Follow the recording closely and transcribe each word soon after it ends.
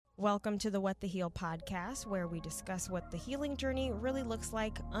Welcome to the What the Heal podcast, where we discuss what the healing journey really looks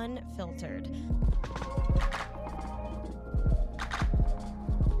like unfiltered.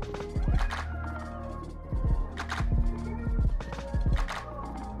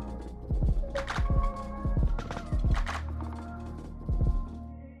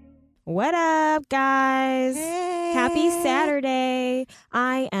 What up, guys? Hey. Happy Saturday.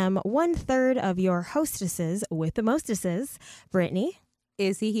 I am 1/3 of your hostesses with the mostesses, Brittany.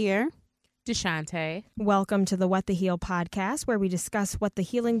 Izzy here. Deshante. Welcome to the What the Heal podcast, where we discuss what the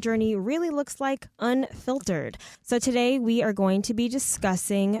healing journey really looks like unfiltered. So today we are going to be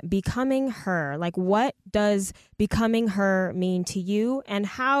discussing becoming her. Like, what does becoming her mean to you, and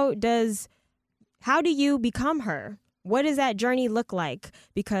how do you become her? What does that journey look like?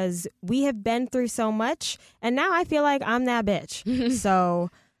 Because we have been through so much, and now I feel like I'm that bitch.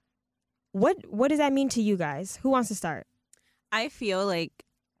 So what does that mean to you guys? Who wants to start? I feel like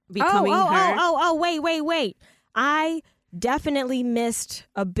becoming her. Wait. I definitely missed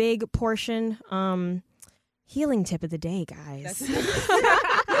a big portion. Healing tip of the day, guys.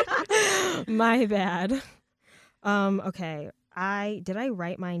 My bad. Okay. Did I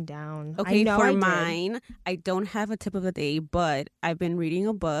write mine down? Okay, I mine, I don't have a tip of the day, but I've been reading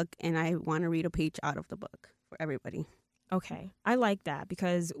a book and I want to read a page out of the book for everybody. Okay. I like that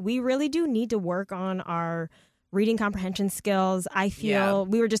because we really do need to work on our reading comprehension skills. I feel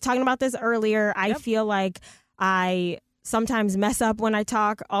we were just talking about this earlier. I feel like I sometimes mess up when I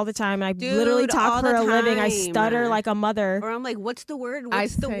talk all the time. I literally talk for a living. I stutter like a mother. Or I'm like, what's the word? I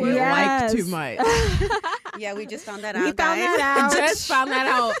like too much. Yeah, we just found that out. We found that out. Just found that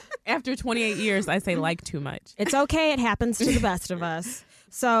out after 28 years. I say like too much. It's okay. It happens to the best of us.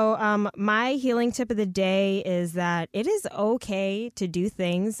 So my healing tip of the day is that it is okay to do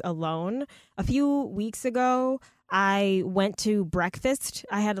things alone. A few weeks ago, I went to breakfast.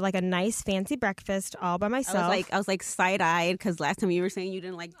 I had like a nice fancy breakfast all by myself. I was like side-eyed because last time you were saying you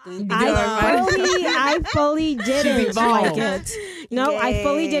didn't like doing I fully didn't like it. No, Yay. I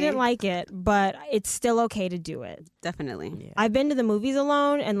fully didn't like it, but it's still okay to do it. Definitely. Yeah. I've been to the movies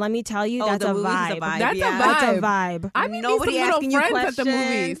alone, and let me tell you, that's a vibe. That's a vibe. That's a vibe. I meet Nobody some asking you little friends at the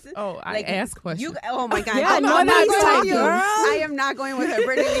questions. movies. Oh, I ask questions. Oh my God. Yeah, I'm not nobody's going talking. with you. I am not going with her.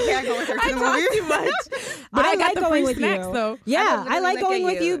 Brittany, we can't go with her to the movie. too much. But I got like the going free with snacks, you. though. Yeah, I like look going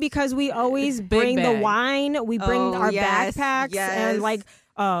at with you because we always bring the bag. wine. We bring our yes, backpacks yes. and like.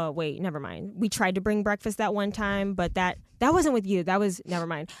 Oh, wait, never mind. We tried to bring breakfast that one time, but that wasn't with you. That was, never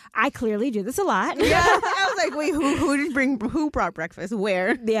mind. I clearly do this a lot. Yeah, I was like, wait, who brought breakfast?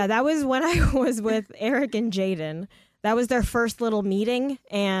 Where? Yeah, that was when I was with Eric and Jaden. That was their first little meeting,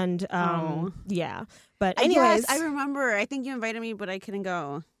 and yeah. But anyways, Yes, I remember. I think you invited me, but I couldn't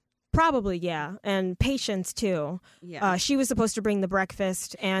go. probably, yeah. And Patience, too. Yeah. She was supposed to bring the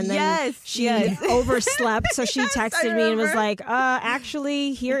breakfast, and then she yes. overslept, so she texted me and was like,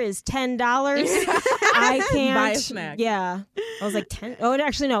 actually, here is $10. I can't. Buy a snack. Yeah. I was like, 10? Oh,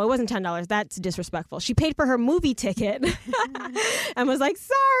 actually, no, it wasn't $10. That's disrespectful. She paid for her movie ticket and was like,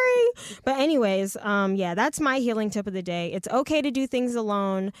 sorry. But anyways, yeah, that's my healing tip of the day. It's okay to do things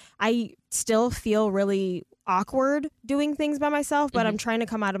alone. I still feel really awkward doing things by myself, but I'm trying to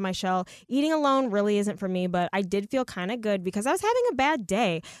come out of my shell. Eating alone really isn't for me, but I did feel kind of good because I was having a bad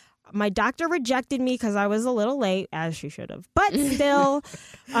day. My doctor rejected me because I was a little late, as she should have. But still,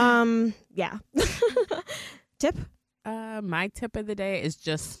 yeah. Tip? My tip of the day is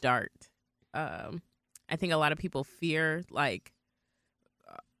just start. I think a lot of people fear like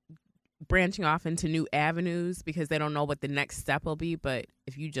branching off into new avenues because they don't know what the next step will be. But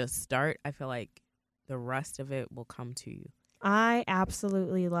if you just start, I feel like the rest of it will come to you. I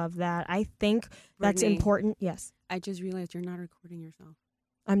absolutely love that. I think that's Brittany, important. Yes. I just realized you're not recording yourself.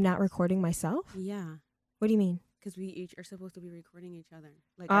 I'm not recording myself? Yeah, What do you mean? because we each are supposed to be recording each other.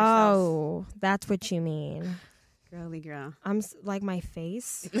 Like ourselves. Oh, that's what you mean. Girly girl. I'm like my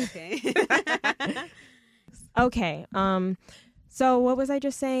face. Okay. Okay. So what was I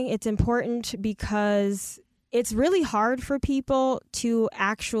just saying? It's important because it's really hard for people to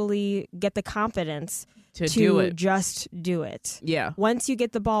actually get the confidence To do it. just do it. Yeah. Once you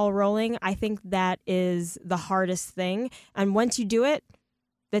get the ball rolling, I think that is the hardest thing. And once you do it,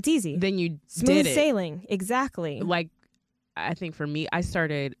 that's easy. Then you Smooth did it. sailing. Exactly. Like, I think for me, I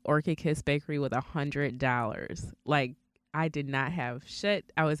started Orchid Kiss Bakery with $100. Like, I did not have shit.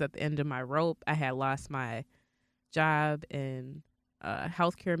 I was at the end of my rope. I had lost my job in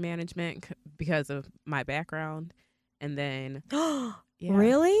healthcare management because of my background. And then, yeah.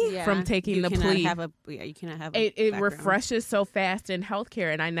 Really? Yeah. From taking You the cannot plea. have you cannot have a It background. refreshes so fast in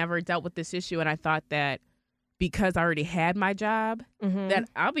healthcare, and I never dealt with this issue. And I thought that because I already had my job, that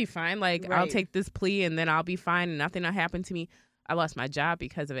I'll be fine. Like, I'll take this plea and then I'll be fine and nothing will happen to me. I lost my job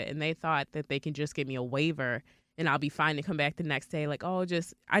because of it. And they thought that they can just give me a waiver and I'll be fine to come back the next day. Like, oh,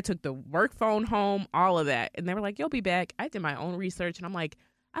 I took the work phone home, all of that. And they were like, you'll be back. I did my own research and I'm like,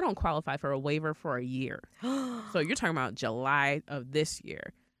 I don't qualify for a waiver for a year. So you're talking about July of this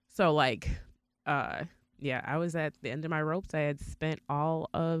year. So like, yeah, I was at the end of my ropes. I had spent all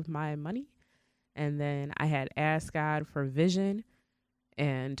of my money. And then I had asked God for vision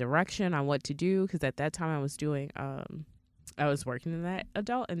and direction on what to do. Because at that time I was working in that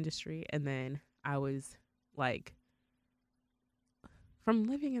adult industry. And then I was like, from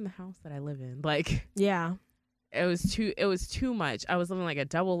living in the house that I live in, like, yeah, it was too much. I was living like a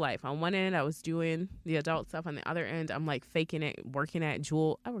double life. On one end, I was doing the adult stuff. On the other end, I'm like faking it, working at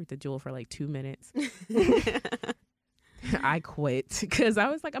Jewel. I worked at Jewel for like 2 minutes. I quit because I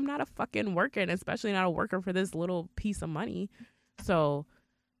was like, I'm not a fucking worker, and especially not a worker for this little piece of money. So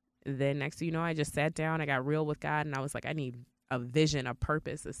then next thing you know, I just sat down, I got real with God, and I was like, I need a vision, a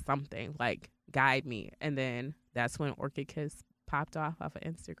purpose, or something, like, guide me. And then that's when Orchid Kiss popped off of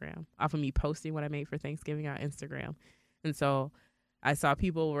Instagram, off of me posting what I made for Thanksgiving on Instagram. And so I saw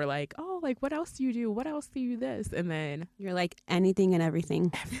people were like, oh, like, what else do you do? What else do you this? And then you're like, anything and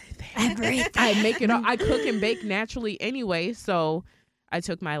everything. Everything. I make it all. I cook and bake naturally anyway. So I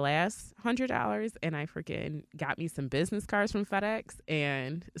took my last $100 and I freaking got me some business cards from FedEx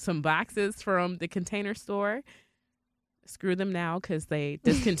and some boxes from the Container Store. Screw them now because they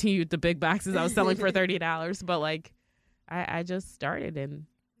discontinued the big boxes I was selling for $30. But like, I just started and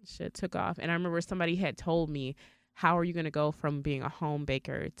shit took off. And I remember somebody had told me, how are you going to go from being a home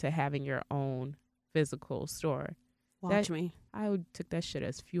baker to having your own physical store? Watch me. I took that shit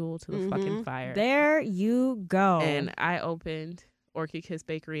as fuel to the fucking fire. There you go. And I opened Orchid Kiss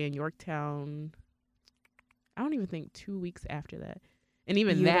Bakery in Yorktown, I don't even think 2 weeks after that. And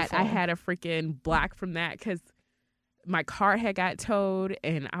even that, I had a freaking block from that because my car had got towed.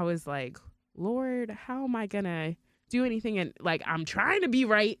 And I was like, Lord, how am I going to do anything? And like, I'm trying to be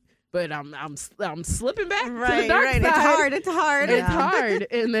right, but I'm slipping back to the dark side. It's hard. It's hard.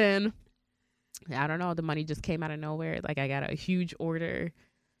 And then, I don't know, the money just came out of nowhere. Like, I got a huge order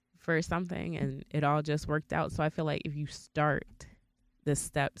for something and it all just worked out. So I feel like if you start the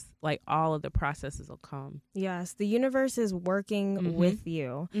steps, like, all of the processes will come. Yes, the universe is working with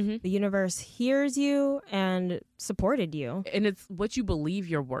you. The universe hears you and supported you. And it's what you believe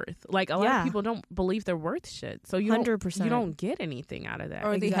you're worth. Like, a lot of people don't believe they're worth shit. So you 100%. You don't get anything out of that.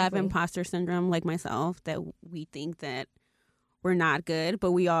 Or they have imposter syndrome like myself, that we think that we're not good,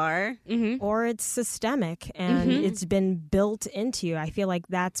 but we are. Or it's systemic and it's been built into you. I feel like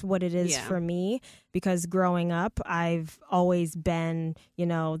that's what it is for me, because growing up, I've always been,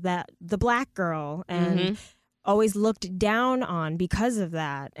 the black girl and always looked down on because of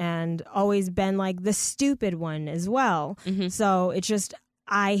that, and always been like the stupid one as well. So it's just,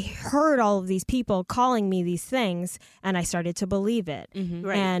 I heard all of these people calling me these things and I started to believe it.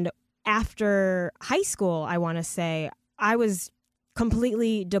 Right. And after high school, I want to say, I was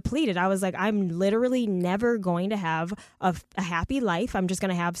completely depleted. I was like, I'm literally never going to have a happy life. I'm just going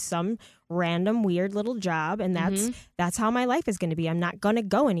to have some random weird little job, and that's how my life is going to be. I'm not going to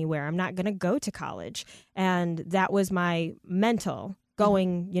go anywhere. I'm not going to go to college. And that was my mental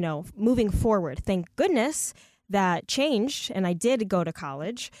going, moving forward. Thank goodness that changed and I did go to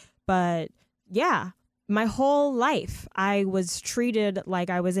college. But yeah, my whole life I was treated like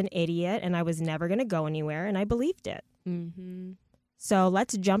I was an idiot and I was never going to go anywhere, and I believed it. So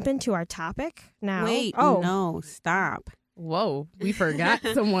let's jump into our topic now. Wait, no, stop. Whoa, we forgot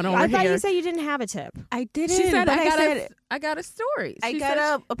someone over I here. thought you said you didn't have a tip. I didn't. She said, but I got a story. I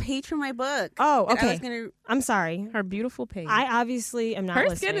got a page from my book. Oh, okay. I'm sorry. Her beautiful page. I obviously am not Her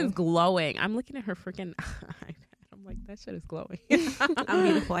listening. skin is glowing. I'm looking at her freaking eye. I'm like, that shit is glowing. I'm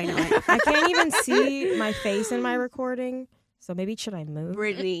beautiful, I know it. I can't even see my face in my recording, so maybe should I move?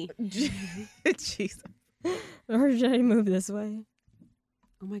 Brittany. Jesus. Or should I move this way?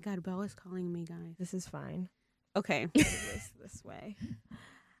 Oh my God, Belle is calling me, guys. This is fine. Okay. this way.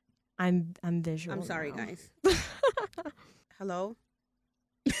 I'm visual. I'm sorry, now. guys. Hello?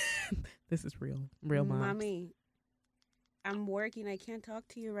 This is real mom. Mommy, I'm working. I can't talk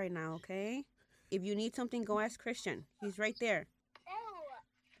to you right now, okay? If you need something, go ask Christian. He's right there.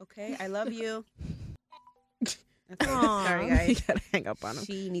 Okay, I love you. Sorry, guys. You gotta hang up on him.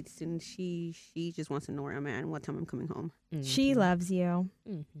 She needs to. She just wants to know where I'm at and what time I'm coming home. She loves you.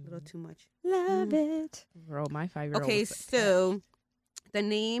 A little too much. Love it. Bro, my 5-year-old. Okay, so the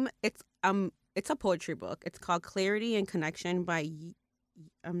name, it's a poetry book. It's called Clarity and Connection by.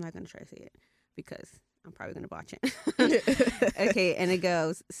 I'm not gonna try to say it because I'm probably going to botch it. Okay, and it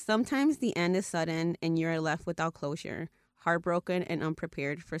goes, sometimes the end is sudden and you're left without closure, heartbroken and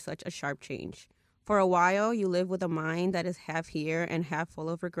unprepared for such a sharp change. For a while, you live with a mind that is half here and half full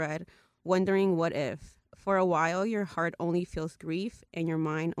of regret, wondering what if. For a while, your heart only feels grief and your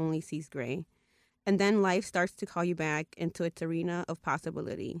mind only sees gray. And then life starts to call you back into its arena of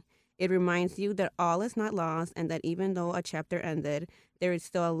possibility. It reminds you that all is not lost and that even though a chapter ended, there is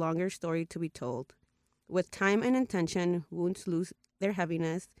still a longer story to be told. With time and intention, wounds lose their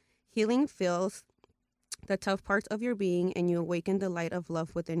heaviness. Healing fills the tough parts of your being and you awaken the light of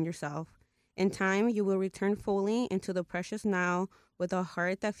love within yourself. In time, you will return fully into the precious now with a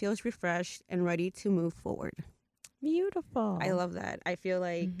heart that feels refreshed and ready to move forward. Beautiful. I love that. I feel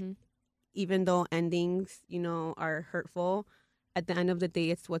like even though endings, are hurtful, at the end of the day,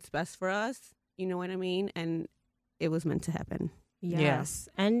 it's what's best for us. You know what I mean? And it was meant to happen. Yes.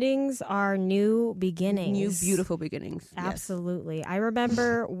 Endings are new beginnings. New beautiful beginnings. Absolutely. Yes. I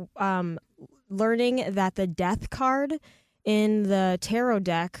remember learning that the death card in the tarot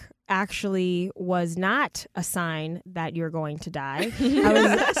deck actually was not a sign that you're going to die. I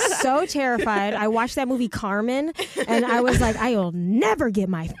was so terrified. I watched that movie Carmen and I was like, I will never get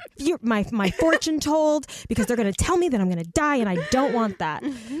my fortune told because they're going to tell me that I'm going to die and I don't want that.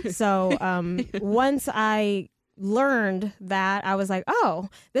 So once I learned that, I was like, oh,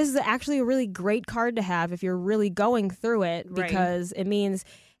 this is actually a really great card to have if you're really going through it, because it means,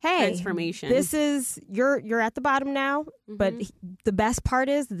 hey, transformation. This is you're at the bottom now, but the best part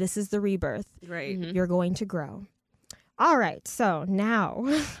is this is the rebirth. Right. You're going to grow. All right, so now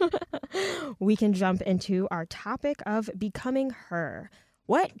we can jump into our topic of becoming her.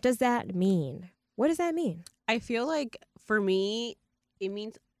 What does that mean? What does that mean? I feel like for me, it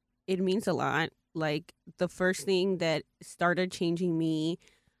means a lot. Like the first thing that started changing me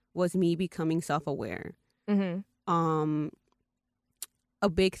was me becoming self-aware. A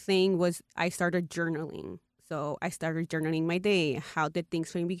big thing was I started journaling. So I started journaling my day. How did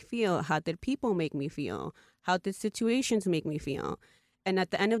things make me feel? How did people make me feel? How did situations make me feel? And at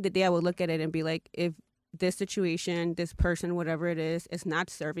the end of the day, I would look at it and be like, if this situation, this person, whatever it is not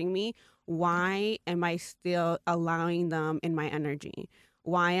serving me, why am I still allowing them in my energy?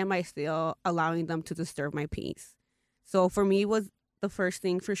 Why am I still allowing them to disturb my peace? So for me, was the first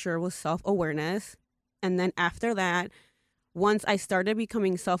thing for sure was self-awareness. And then after that, once I started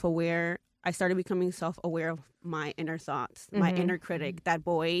becoming self-aware, I started becoming self-aware of my inner thoughts, my inner critic, that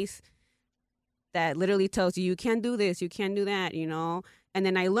voice that literally tells you, you can't do this, you can't do that, And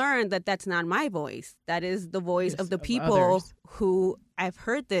then I learned that that's not my voice. That is the voice of the people who I've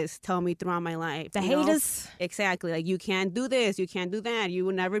heard this tell me throughout my life. The haters. Exactly. Like, you can't do this, you can't do that, you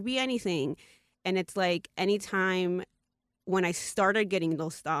will never be anything. And it's like anytime when I started getting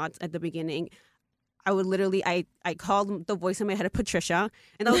those thoughts at the beginning, I would literally, I called the voice in my head Patricia.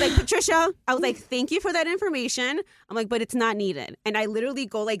 And I was like, Patricia, I was like, thank you for that information. I'm like, but it's not needed. And I literally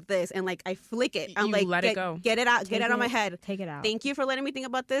go like this and like I flick it. I'm like, let it go. Get it out. Get it out of my head. Take it out. Thank you for letting me think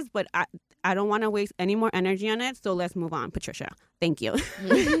about this, but I don't want to waste any more energy on it. So let's move on, Patricia. Thank you.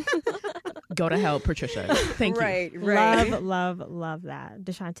 Go to hell, Patricia. Thank you. Right. Love that.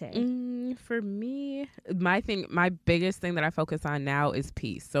 Deshante. For me, my biggest thing that I focus on now is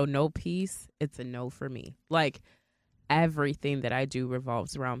peace. So no peace, it's a no for me. Like, everything that I do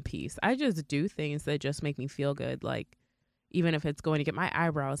revolves around peace. I just do things that just make me feel good. Like, even if it's going to get my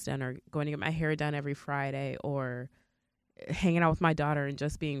eyebrows done or going to get my hair done every Friday or hanging out with my daughter and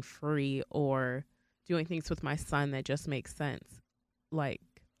just being free or doing things with my son that just makes sense. Like,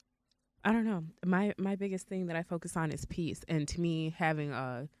 I don't know. My biggest thing that I focus on is peace. And to me, having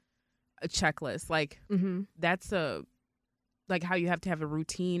a checklist, like that's like how you have to have a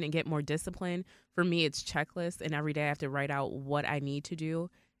routine and get more discipline. For me, it's checklist. And every day I have to write out what I need to do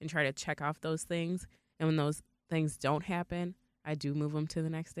and try to check off those things. And when those things don't happen, I do move them to the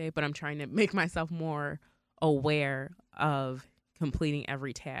next day. But I'm trying to make myself more aware of completing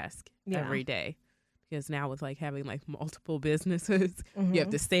every task every day. Because now with like having like multiple businesses, you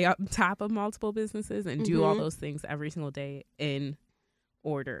have to stay up top of multiple businesses and do all those things every single day in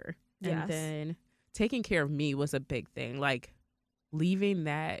order. Yes. And then taking care of me was a big thing. Like leaving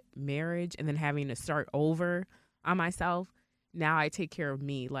that marriage and then having to start over on myself. Now I take care of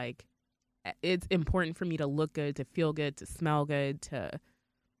me. Like, it's important for me to look good, to feel good, to smell good, to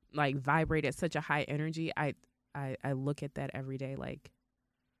like vibrate at such a high energy. I look at that every day. Like,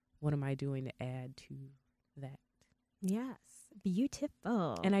 what am I doing to add to that? Yes.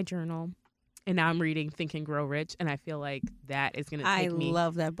 Beautiful. And I journal. And now I'm reading Think and Grow Rich. And I feel like that is going to take me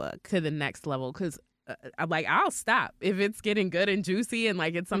love that book to the next level. Because I'm like, I'll stop if it's getting good and juicy and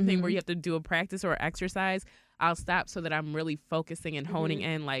like it's something where you have to do a practice or exercise. I'll stop so that I'm really focusing and honing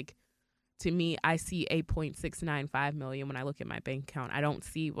in. Like, to me, I see 8.695 million when I look at my bank account. I don't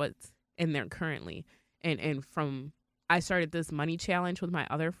see what's in there currently. And from I started this money challenge with my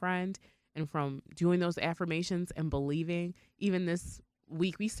other friend, and from doing those affirmations and believing, even this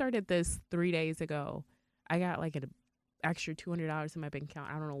week, we started this 3 days ago. I got like an extra $200 in my bank account.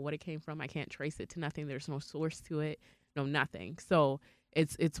 I don't know what it came from. I can't trace it to nothing. There's no source to it, no nothing. So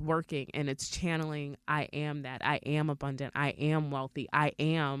it's working, and it's channeling. I am that. I am abundant. I am wealthy. I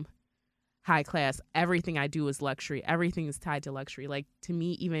am high class. Everything I do is luxury. Everything is tied to luxury. Like, to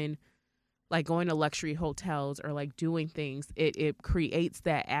me, even like going to luxury hotels or like doing things, it creates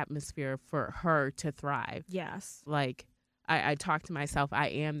that atmosphere for her to thrive. Yes. Like, I talk to myself, I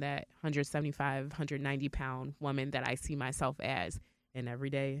am that 175, 190 pound woman that I see myself as. And every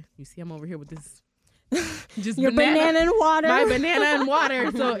day, you see, I'm over here with this just your banana and water. My banana and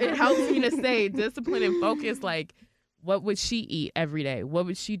water. So it helps me to stay disciplined and focused. Like, what would she eat every day? What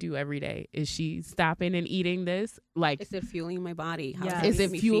would she do every day? Is she stopping and eating this? Like, is it fueling my body? Yes. Is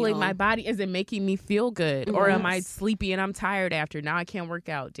it fueling my body? Is it making me feel good? Or am I Yes. sleepy and I'm tired after? Now I can't work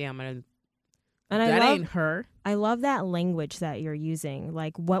out. Damn, And that ain't her. I love that language that you're using.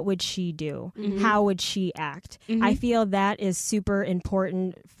 Like, what would she do? Mhm. How would she act? Mhm. I feel that is super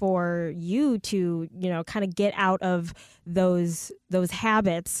important for you to, kind of get out of those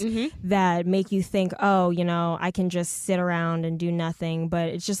habits that make you think, oh, I can just sit around and do nothing. But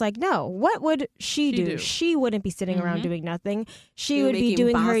it's just like, no, what would she do? She wouldn't be sitting around doing nothing. She would be making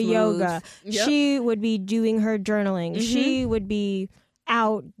doing her boss yoga. moves. Yep. She would be doing her journaling. She would be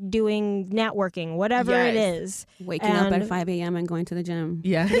out doing networking, whatever it is. Waking up And- at 5 a.m. and going to the gym.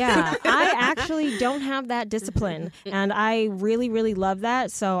 Yeah. Yeah, I actually don't have that discipline, and I really, really love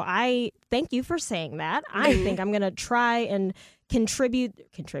that. So I thank you for saying that. I think I'm going to try and contribute.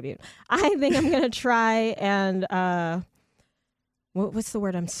 I think I'm going to try and what's the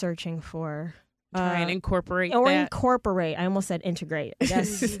word I'm searching for? Try and incorporate Or that. incorporate. I almost said integrate. I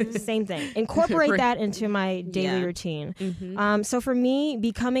guess same thing. Incorporate that into my daily Yeah. routine. Mhm. So for me,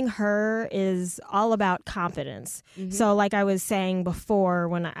 becoming her is all about confidence. Mhm. So like I was saying before,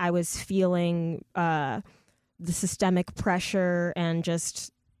 when I was feeling the systemic pressure and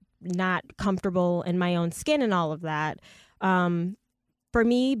just not comfortable in my own skin and all of that, for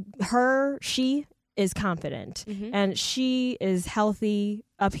me, she is confident Mhm. and she is healthy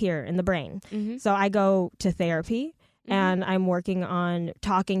up here in the brain. Mhm. So I go to therapy and I'm working on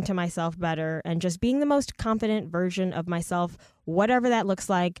talking to myself better and just being the most confident version of myself, whatever that looks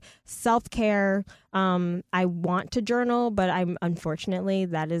like. Self-care. I want to journal, but unfortunately,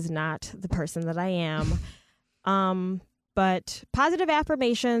 that is not the person that I am. But positive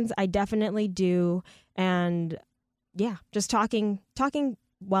affirmations, I definitely do. And yeah, just talking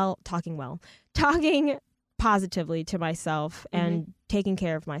positively to myself and taking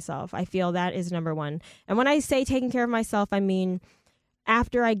care of myself. I feel that is number one. And when I say taking care of myself, I mean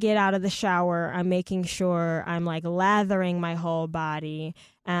after I get out of the shower, I'm making sure I'm like lathering my whole body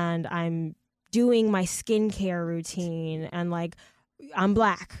and I'm doing my skincare routine, and like I'm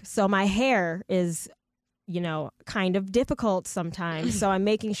black, so my hair is kind of difficult sometimes. So I'm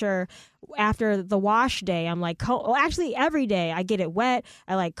making sure after the wash day, I'm like, actually every day I get it wet.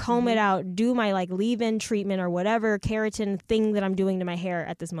 I like comb it out, do my like leave-in treatment or whatever keratin thing that I'm doing to my hair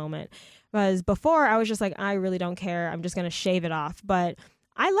at this moment. Because before I was just like, I really don't care. I'm just going to shave it off. But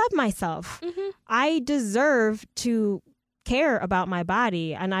I love myself. I deserve to care about my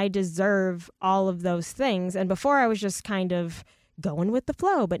body and I deserve all of those things. And before I was just kind of going with the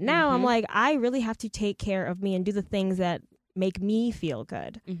flow. But now I'm like, I really have to take care of me and do the things that make me feel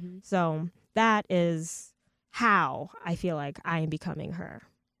good. So that is how I feel like I am becoming her.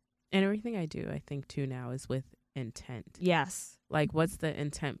 And everything I do, I think too now, is with intent. Yes. Like, what's the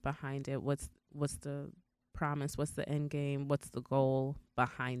intent behind it? What's the promise? What's the end game? What's the goal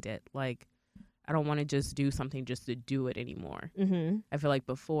behind it? Like, I don't want to just do something just to do it anymore. I feel like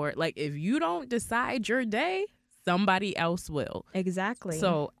before, like, if you don't decide your day, somebody else will. Exactly.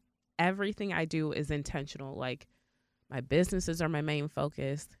 So everything I do is intentional. Like, my businesses are my main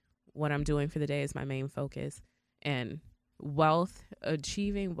focus. What I'm doing for the day is my main focus. And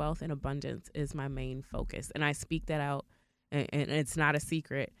achieving wealth and abundance is my main focus. And I speak that out, and it's not a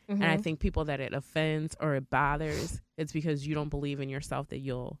secret. And I think people that it offends or it bothers, it's because you don't believe in yourself that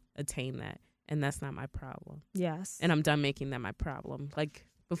you'll attain that. And that's not my problem. Yes. And I'm done making that my problem. Like,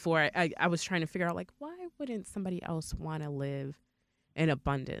 before I was trying to figure out, like, why wouldn't somebody else want to live in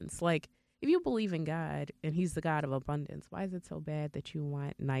abundance? Like, if you believe in God and he's the God of abundance, why is it so bad that you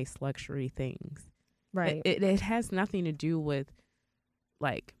want nice luxury things? Right. It has nothing to do with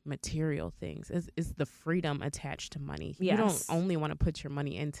like material things. It's the freedom attached to money. Yes. You don't only want to put your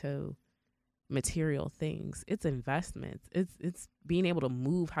money into material things. It's investments. It's being able to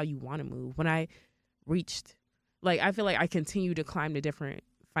move how you want to move. When I reached, like, I feel like I continue to climb to different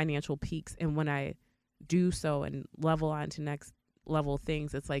financial peaks, and when I do so and level on to next level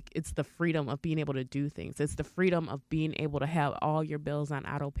things, it's like it's the freedom of being able to do things. It's the freedom of being able to have all your bills on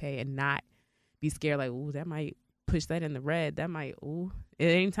auto pay and not be scared like, ooh, that might push that in the red. That might, ooh, it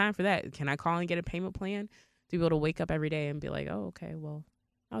ain't time for that. Can I call and get a payment plan? To be able to wake up every day and be like, oh, okay, well,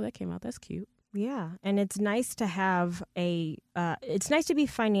 oh, that came out. That's cute. Yeah. And it's nice to have it's nice to be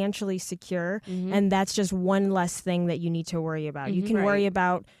financially secure. And that's just one less thing that you need to worry about. You can worry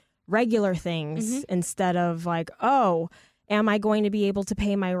about regular things instead of like, oh, am I going to be able to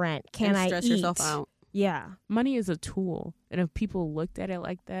pay my rent? Can I stress eat? yourself out? Yeah. Money is a tool. And if people looked at it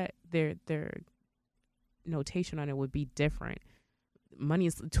like that, their notation on it would be different. Money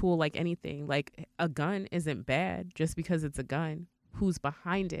is a tool like anything. Like a gun isn't bad just because it's a gun. Who's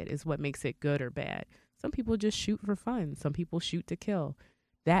behind it is what makes it good or bad. Some people just shoot for fun. Some people shoot to kill.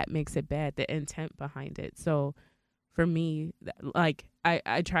 That makes it bad, the intent behind it. So for me, like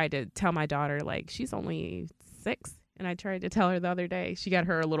I tried to tell my daughter, like, she's only 6. And I tried to tell her the other day, she got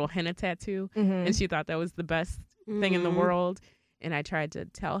her a little henna tattoo and she thought that was the best thing in the world. And I tried to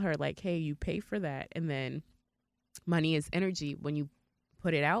tell her, like, hey, you pay for that. And then money is energy. When you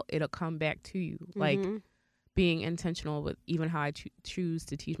put it out, it'll come back to you. Like being intentional with even how I choose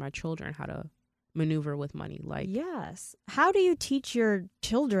to teach my children how to maneuver with money. Like, yes. How do you teach your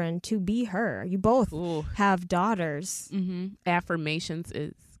children to be her? You both have daughters. Affirmations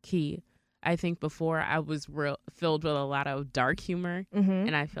is key. I think before I was filled with a lot of dark humor,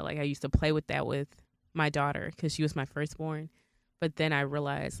 and I feel like I used to play with that with my daughter because she was my firstborn. But then I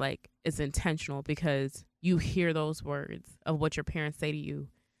realized, like, it's intentional because you hear those words of what your parents say to you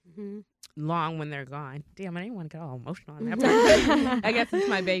long when they're gone. Damn, I didn't want to get all emotional on that part. I guess it's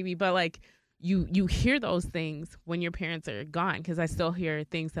my baby. But, like, you hear those things when your parents are gone, because I still hear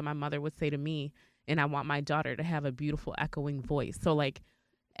things that my mother would say to me, and I want my daughter to have a beautiful echoing voice. So, like,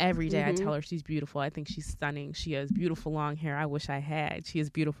 every day I tell her she's beautiful. I think she's stunning. She has beautiful long hair I wish I had. She has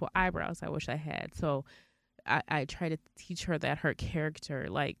beautiful eyebrows I wish I had. So I try to teach her that her character,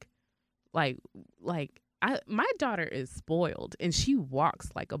 my daughter is spoiled and she walks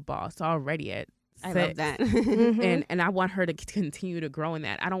like a boss already at 6. I love that. And I want her to continue to grow in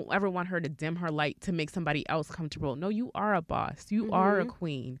that. I don't ever want her to dim her light to make somebody else comfortable. No, you are a boss. You are a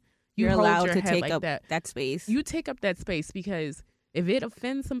queen. You're allowed to take like up that space. You take up that space because if it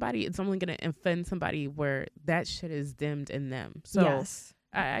offends somebody, it's only going to offend somebody where that shit is dimmed in them. So yes.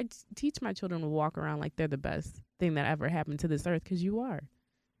 I teach my children to walk around like they're the best thing that ever happened to this earth, because you are.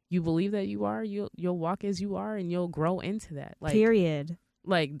 You believe that you are, you'll walk as you are, and you'll grow into that. Like, period.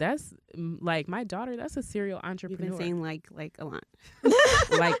 Like, that's, like, my daughter, that's a serial entrepreneur. You've been saying like a lot.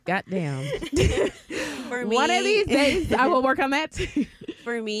 Like, goddamn. For me, one of these days, I will work on that too.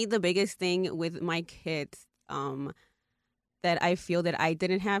 For me, the biggest thing with my kids, that I feel that I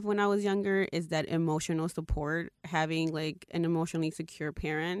didn't have when I was younger is that emotional support, having like an emotionally secure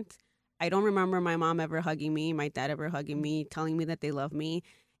parent. I don't remember my mom ever hugging me, my dad ever hugging me, telling me that they love me.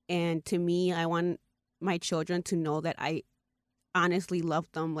 And to me, I want my children to know that I honestly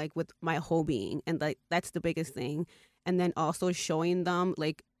love them, like, with my whole being. And like that's the biggest thing. And then also showing them,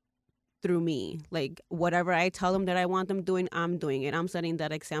 like, through me, like, whatever I tell them that I want them doing, I'm doing it. I'm setting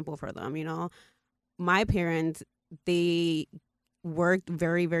that example for them, you know. My parents, they worked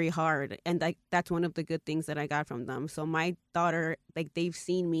very, very hard, and like that's one of the good things that I got from them. So my daughter, like, they've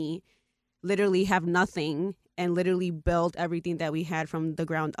seen me literally have nothing and literally build everything that we had from the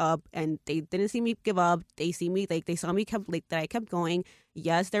ground up, and they didn't see me give up. They see me, like, they saw me that I kept going.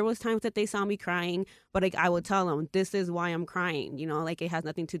 Yes, there was times that they saw me crying, but like I would tell them, this is why I'm crying, you know, like it has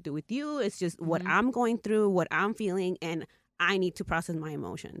nothing to do with you. It's just what I'm going through, what I'm feeling, and I need to process my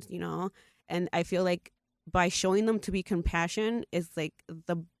emotions, you know. And I feel like by showing them to be compassion is like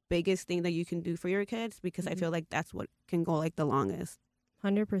the biggest thing that you can do for your kids, because I feel like that's what can go like the longest.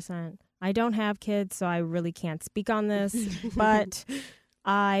 100%. I don't have kids, so I really can't speak on this, but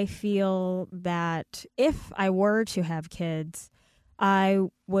I feel that if I were to have kids, I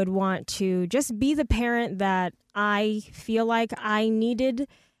would want to just be the parent that I feel like I needed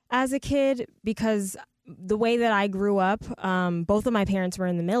as a kid, because the way that I grew up, both of my parents were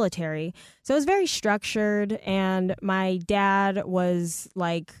in the military. So it was very structured, and my dad was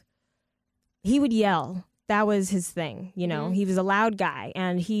like, he would yell that was his thing. You know, Mhm. he was a loud guy,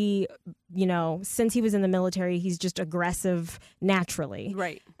 and he, you know, since he was in the military, he's just aggressive naturally.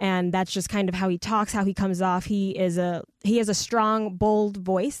 Right. And that's just kind of how he talks, how he comes off. He has a strong, bold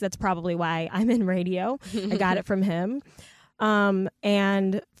voice. That's probably why I'm in radio. I got it from him.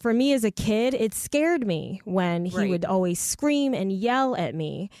 And for me as a kid, it scared me when he Right. would always scream and yell at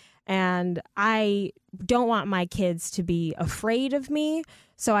me. And I don't want my kids to be afraid of me.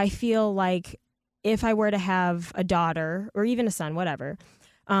 So I feel like if I were to have a daughter or even a son, whatever,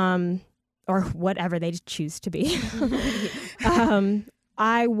 or whatever they choose to be,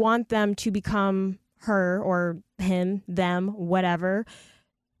 I want them to become her or him, them, whatever,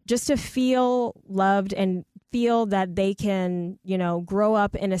 just to feel loved and feel that they can, you know, grow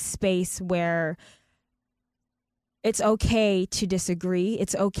up in a space where it's okay to disagree.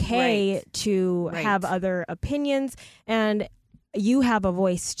 It's okay Right. to Right. have other opinions, and you have a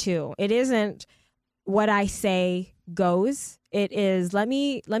voice too. It isn't what I say goes. It is let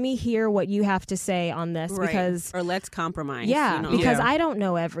me hear what you have to say on this Right. because Or let's compromise. yeah, you know? because Yeah. I don't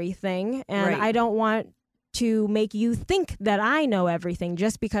know everything, and Right. I don't want to make you think that I know everything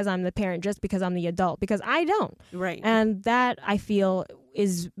just because I'm the parent, just because I'm the adult, because I don't. Right. And that I feel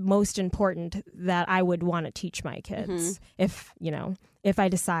is most important that I would want to teach my kids if, you know, if I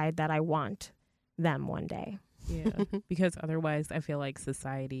decide that I want them one day. Yeah, because otherwise I feel like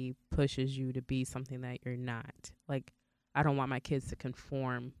society pushes you to be something that you're not. Like, I don't want my kids to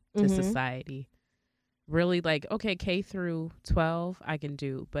conform to Mhm. society. Really, like, okay, K through 12 I can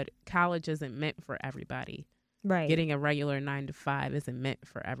do, but college isn't meant for everybody. Right. Getting a regular 9 to 5 isn't meant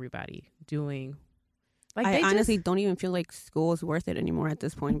for everybody. Doing, like, I they honestly just, don't even feel like school is worth it anymore at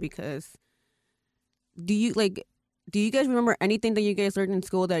this point because do you guys remember anything that you guys learned in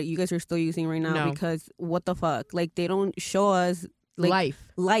school that you guys are still using right now? No. Because what the fuck? Like, they don't show us like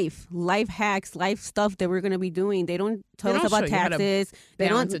life hacks, life stuff that we're going to be doing. They don't tell They us don't about show you how to taxes. They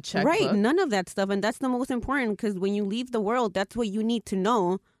balance don't a checkbook. right, none of that stuff. And that's the most important because when you leave the world, that's what you need to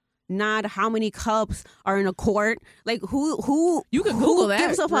know. Not how many cups are in a quart. Like who You could who Google that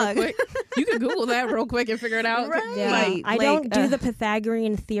gives a real fuck? quick. You could Google that real quick and figure it out. Right. Yeah. Right, I like, don't do the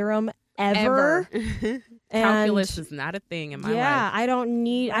Pythagorean theorem ever. And Calculus is not a thing in my yeah, life. I don't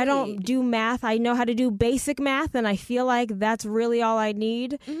Right. do math. I know how to do basic math, and I feel like that's really all I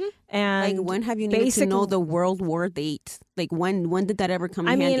need. Mhm. And Like when have you needed to basic- know the World War date? Like when did that ever come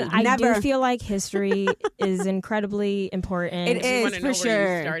in I mean, handy? I Never. do feel like history is incredibly important. It You is, want to for know where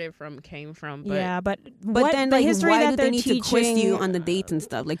sure. you started from, came from, but yeah, but But then, the like, history why that do they're they need teaching, to quiz you on the dates and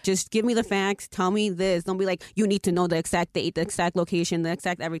stuff? Like, just give me the facts. Tell me this. Don't be like, you need to know the exact date, the exact location, the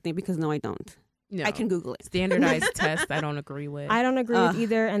exact everything. Because no, I don't. no. I can Google it. Standardized test I don't agree with. I don't agree with Ugh.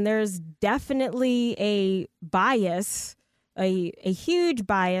 either. And there's definitely a bias, a huge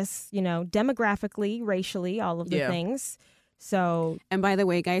bias, you know, demographically, racially, all of the Yeah. things. So And by the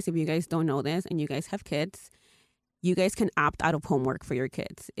way, guys, if you guys don't know this and you guys have kids, you guys can opt out of homework for your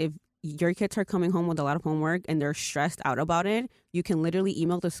kids. If your kids are coming home with a lot of homework and they're stressed out about it, you can literally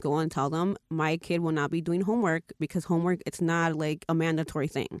email the school and tell them, my kid will not be doing homework because homework, it's not like a mandatory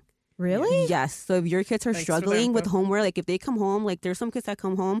thing. really, Yes. So if your kids are Thanks for the struggling with info. homework, like if they come home, like there's some kids that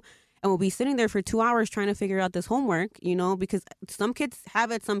come home and will be sitting there for 2 hours trying to figure out this homework, you know, because some kids have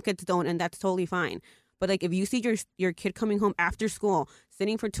it, some kids don't, and that's totally fine. But like if you see your kid coming home after school,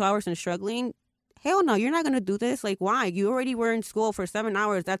 sitting for 2 hours and struggling, hell no, you're not going to do this. Like, why? You already were in school for 7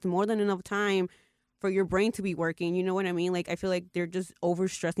 hours. That's more than enough time for your brain to be working. You know what I mean? Like, I feel like they're just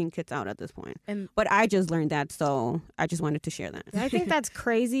overstressing kids out at this point. And But I just learned that, so I just wanted to share that. I think that's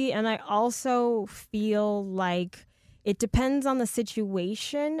crazy. And I also feel like it depends on the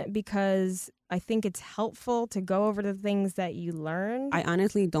situation because I think it's helpful to go over the things that you learned. I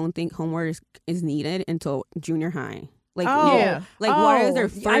honestly don't think homework is needed until junior high. Like, Oh, Yeah. like what is their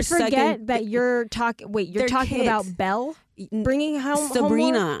I first, forget second? that you're talking. Wait, you're They're talking kids. about Belle bringing home homework?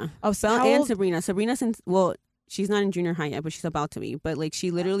 Sabrina. Oh, Belle how and old- Sabrina. Sabrina since she's not in junior high yet, but she's about to be. But like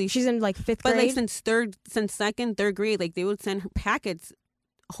she literally She's in like fifth but grade. like since second, third grade, like they would send her packets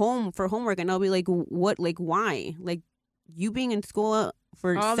home for homework, and I'll be like, what? Like why? Like you being in school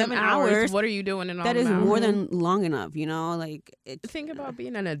for all them 7 hours. what are you doing in all That them is hours? more than long enough, you know. Like it's Think about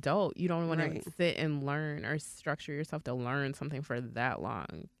being an adult. You don't want Right. to sit and learn or structure yourself to learn something for that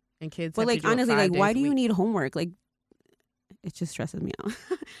long. And kids, But have to like do it honestly, 5 like why days do a you week. need homework? Like it just stresses me out.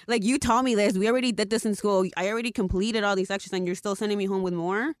 Like you taught me this. We already did this in school. I already completed all these lectures, and you're still sending me home with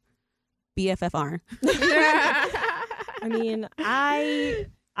more. BFFR. I mean,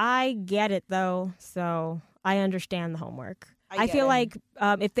 I get it though, so I understand the homework. I get feel it. like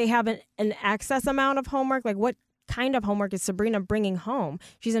if they have an excess amount of homework, like what kind of homework is Sabrina bringing home?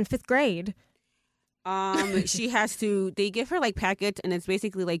 She's in fifth grade. She has to. They give her like packets, and it's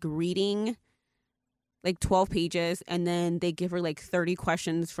basically like reading like 12 pages, and then they give her like 30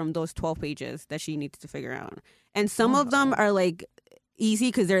 questions from those 12 pages that she needs to figure out. And some of them are like easy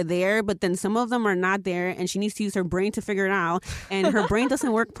because they're there, but then some of them are not there, and she needs to use her brain to figure it out, and her brain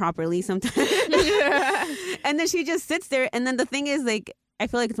doesn't work properly sometimes. And then she just sits there, and then the thing is, like, I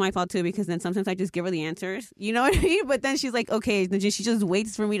feel like it's my fault too, because then sometimes I just give her the answers, you know what I mean? But then she's like, okay, then she just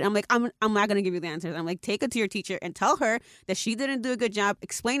waits for me. I'm like, I'm not gonna give you the answers. I'm like, take it to your teacher and tell her that she didn't do a good job.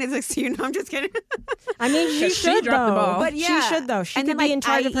 Explain it to you. No, I'm just kidding. I mean, she should dropped the though. ball. But yeah, she should though. She and could then, be in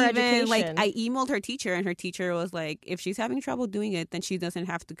charge of her education. Like, I emailed her teacher, and her teacher was like, if she's having trouble doing it, then she doesn't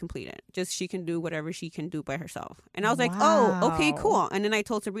have to complete it. Just she can do whatever she can do by herself. And I was like, oh, okay, cool. And then I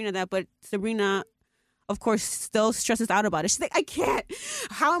told Sabrina that, but Sabrina, of course, still stresses out about it. She's like, I can't.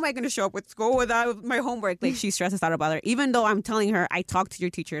 How am I going to show up with school without my homework? Like, she stresses out about it. Even though I'm telling her, I talked to your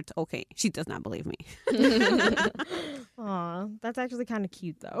teacher, it's okay. She does not believe me. Aw, that's actually kind of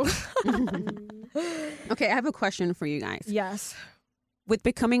cute though. Okay, I have a question for you guys. Yes. With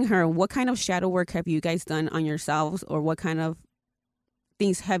becoming her, what kind of shadow work have you guys done on yourselves, or what kind of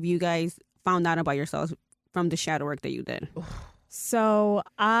things have you guys found out about yourselves from the shadow work that you did? So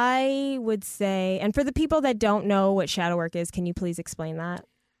I would say, and for the people that don't know what shadow work is, can you please explain that?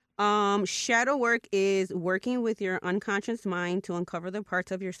 Shadow work is working with your unconscious mind to uncover the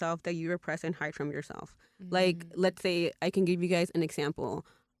parts of yourself that you repress and hide from yourself. Like, let's say, I can give you guys an example.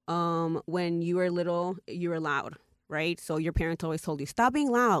 When you were little, you were loud, right? So your parents always told you, stop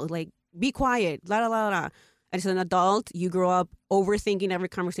being loud, like, be quiet, la la la la. As an adult, you grow up overthinking every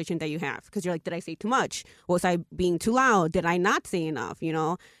conversation that you have because you're like, did I say too much? Was I being too loud? Did I not say enough? You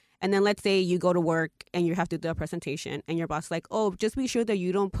know? And then let's say you go to work and you have to do a presentation, and your boss is like, oh, just be sure that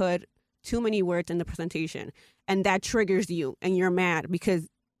you don't put too many words in the presentation. And that triggers you, and you're mad because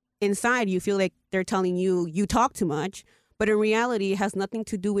inside you feel like they're telling you you talk too much. But in reality, it has nothing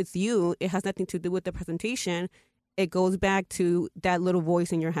to do with you. It has nothing to do with the presentation. It goes back to that little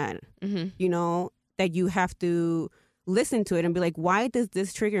voice in your head, you know, that you have to listen to it and be like, why does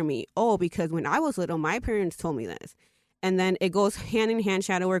this trigger me? Oh, because when I was little, my parents told me this. And then it goes hand in hand,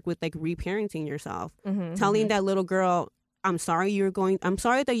 shadow work, with like reparenting yourself, telling that little girl, I'm sorry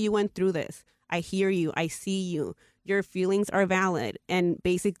that you went through this. I hear you. I see you. Your feelings are valid. And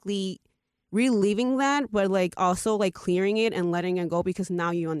basically reliving that, but like also like clearing it and letting it go, because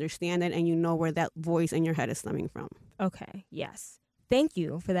now you understand it and you know where that voice in your head is stemming from. Okay. Yes. Thank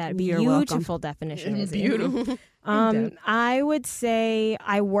you for that You're beautiful welcome. definition. Izzy. Beautiful. I would say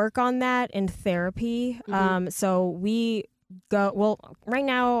I work on that in therapy. So we go, well, right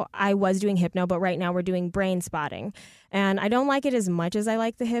now I was doing hypno, but right now we're doing brain spotting. And I don't like it as much as I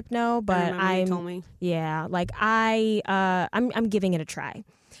like the hypno, but you told me. Yeah, like I'm giving it a try.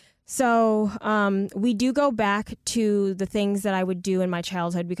 So we do go back to the things that I would do in my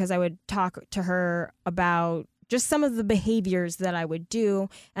childhood, because I would talk to her about just some of the behaviors that I would do.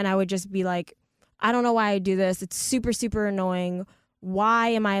 And I would just be like, I don't know why I do this. It's super, super annoying. Why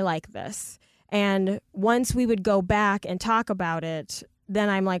am I like this? And once we would go back and talk about it, then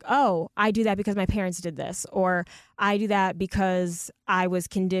I'm like, oh, I do that because my parents did this. Or I do that because I was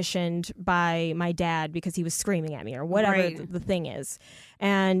conditioned by my dad because he was screaming at me, or whatever the thing is.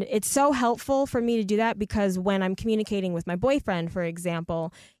 And it's so helpful for me to do that, because when I'm communicating with my boyfriend, for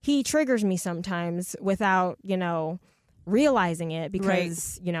example, he triggers me sometimes without, you know, realizing it,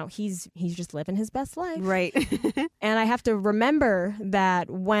 because, you know, he's just living his best life. Right. And I have to remember that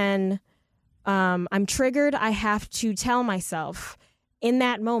when I'm triggered, I have to tell myself in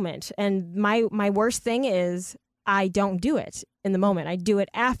that moment. And my worst thing is I don't do it in the moment. I do it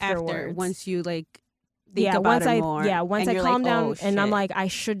afterwards. Once you like think about it more. Once I calm down, oh, and I'm like, I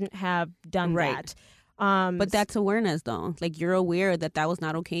shouldn't have done that. But that's awareness, though. Like, you're aware that that was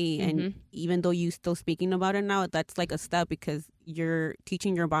not okay. And even though you're still speaking about it now, that's like a step, because you're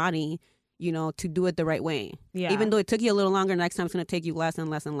teaching your body, you know, to do it the right way. Yeah. Even though it took you a little longer, next time it's going to take you less and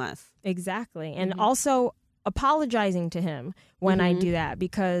less and less. Exactly. And also apologizing to him when I do that,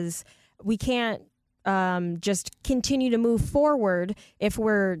 because we can't just continue to move forward if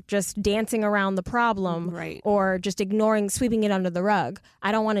we're just dancing around the problem, or just sweeping it under the rug.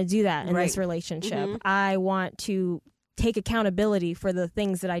 I don't want to do that in this relationship. I want to take accountability for the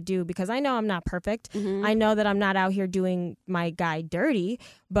things that I do, because I know I'm not perfect. I know that I'm not out here doing my guy dirty,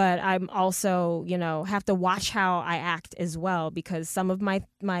 but I'm also, you know, have to watch how I act as well, because some of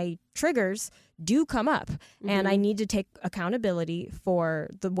my triggers do come up, and I need to take accountability for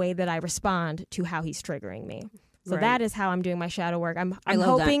the way that I respond to how he's triggering me. So that is how I'm doing my shadow work. I'm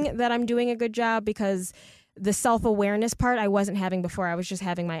hoping that I'm doing a good job, because the self-awareness part I wasn't having before. I was just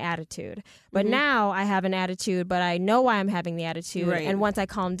having my attitude. But now I have an attitude, but I know why I'm having the attitude. Right. And once I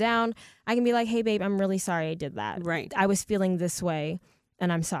calm down, I can be like, hey, babe, I'm really sorry I did that. Right. I was feeling this way,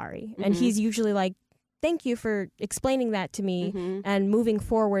 and I'm sorry. And he's usually like, thank you for explaining that to me. And moving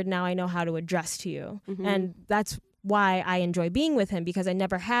forward, now I know how to address to you. And that's why I enjoy being with him, because I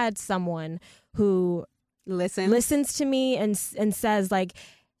never had someone who listens to me and says, like,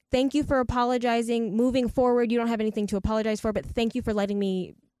 thank you for apologizing. Moving forward, you don't have anything to apologize for, but thank you for letting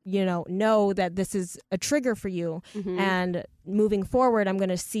me, know that this is a trigger for you. And moving forward, I'm going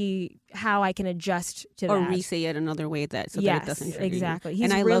to see how I can adjust to that. Or re-say it another way that it doesn't trigger exactly. you. He's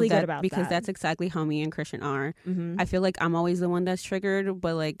and I really love that good about because that. that's exactly how me and Christian are. I feel like I'm always the one that's triggered,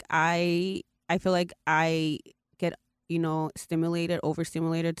 but like I feel like I get,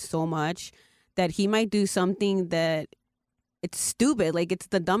 overstimulated so much that he might do something that it's stupid, like it's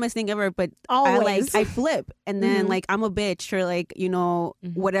the dumbest thing ever, but Always. I flip, and then like I'm a bitch for like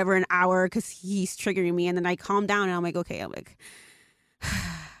whatever an hour because he's triggering me, and then I calm down and I'm like, okay, I'm like,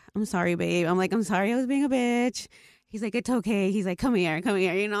 I'm sorry, babe. I'm like, I'm sorry, I was being a bitch. He's like, it's okay. He's like, come here, and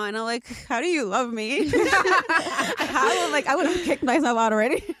I'm like, how do you love me? I would have kicked myself out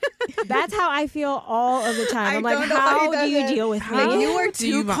already. That's how I feel all of the time. I'm like, how how do you deal with Like, me? you are Do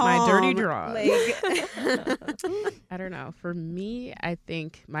you too want calm. my dirty draw? Like, I don't know. For me, I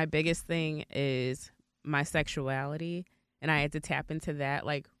think my biggest thing is my sexuality, and I had to tap into that,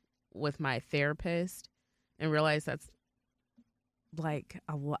 like, with my therapist, and realize that's like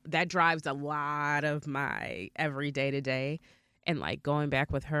that drives a lot of my every day to day. And like going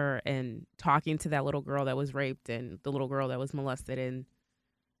back with her and talking to that little girl that was raped and the little girl that was molested, and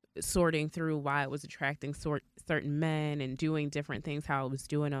sorting through why it was attracting certain men and doing different things, how I was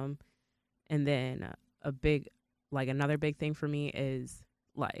doing them. And then another big thing for me is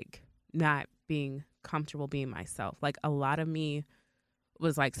like not being comfortable being myself. Like a lot of me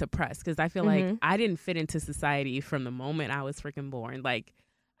was like suppressed because I feel like I didn't fit into society from the moment I was freaking born. Like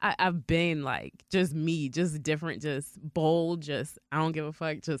I've been like just me, just different, just bold, just I don't give a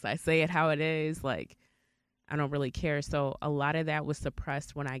fuck, just I say it how it is. Like I don't really care. So a lot of that was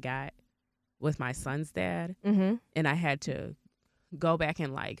suppressed when I got with my son's dad, and I had to go back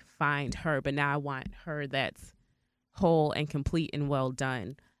and like find her. But now I want her that's whole and complete and well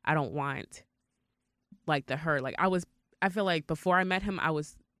done. I don't want like her. Like I feel like before I met him, I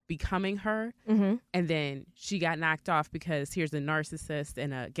was becoming her, and then she got knocked off because here's a narcissist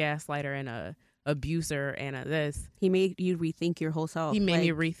and a gaslighter and a abuser and a this. he made you rethink your whole self. He made me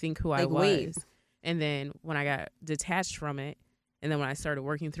rethink who I was. wait. And then when I got detached from it, and then when I started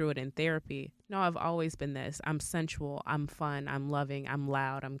working through it in therapy, no, I've always been this. I'm sensual, I'm fun, I'm loving, I'm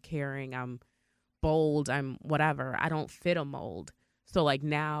loud, I'm caring, I'm bold, I'm whatever. I don't fit a mold. So like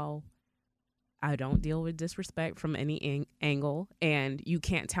now I don't deal with disrespect from any angle, and you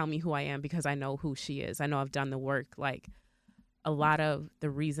can't tell me who I am because I know who she is. I know I've done the work. Like a lot of the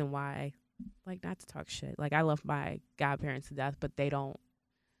reason why, like not to talk shit, like I love my godparents to death, but they don't,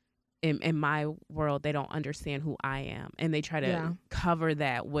 in my world, they don't understand who I am, and they try to cover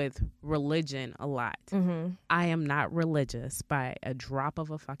that with religion a lot. I am not religious by a drop of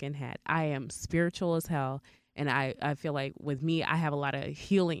a fucking hat. I am spiritual as hell. And I feel like with me, I have a lot of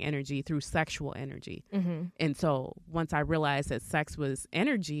healing energy through sexual energy. And so once I realized that sex was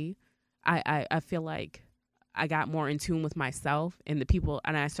energy, I feel like I got more in tune with myself and the people,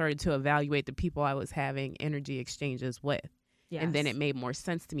 and I started to evaluate the people I was having energy exchanges with. Yes. And then it made more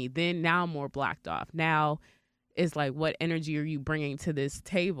sense to me. Then now I'm more blocked off. Now it's like, what energy are you bringing to this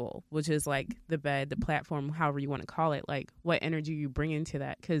table, which is like the bed, the platform, however you want to call it. Like, what energy are you bringing to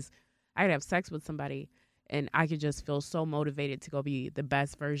that? Because I could have sex with somebody and I could just feel so motivated to go be the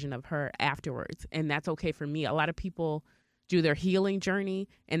best version of her afterwards. And that's okay for me. A lot of people do their healing journey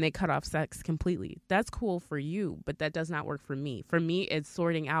and they cut off sex completely. That's cool for you, but that does not work for me. For me, it's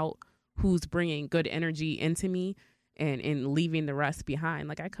sorting out who's bringing good energy into me and leaving the rest behind.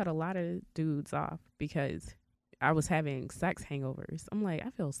 Like I cut a lot of dudes off because I was having sex hangovers. I'm like,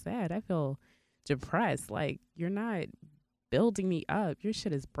 I feel sad. I feel depressed. Like, you're not building me up. Your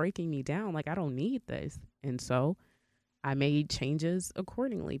shit is breaking me down. Like, I don't need this. And so I made changes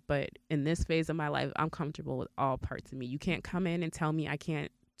accordingly. But in this phase of my life, I'm comfortable with all parts of me. You can't come in and tell me I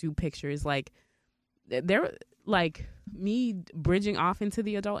can't do pictures. Like, there, like me bridging off into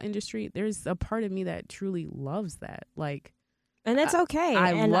the adult industry, there's a part of me that truly loves that. Like, and that's okay.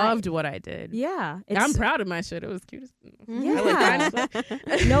 I loved what I did. Yeah. I'm proud of my shit. It was cute. Yeah.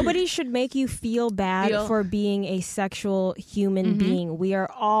 Nobody should make you feel bad for being a sexual human being. We are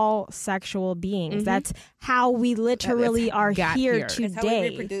all sexual beings. That's how we literally are here today. That's how we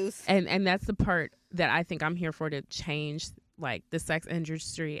reproduce. And that's the part that I think I'm here for to change like the sex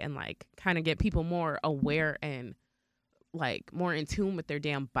industry and like kind of get people more aware and like more in tune with their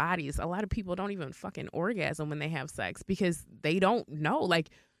damn bodies. A lot of people don't even fucking orgasm when they have sex because they don't know. Like,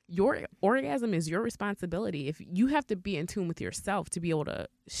 your orgasm is your responsibility. If you have to be in tune with yourself to be able to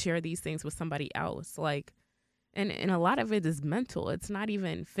share these things with somebody else, like, and a lot of it is mental. It's not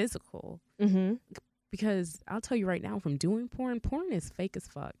even physical. Mm-hmm. Because I'll tell you right now, from doing porn is fake as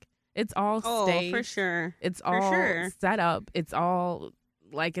fuck. It's all staged. For sure. It's all set up. It's all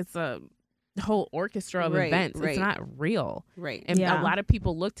like it's a whole orchestra of events. It's not real. Right. And a lot of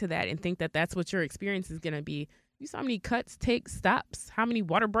people look to that and think that that's what your experience is going to be. You saw how many cuts, takes, stops, how many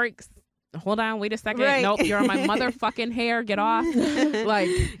water breaks. Hold on, wait a second. Right. Nope, you're on my motherfucking hair. Get off. Like,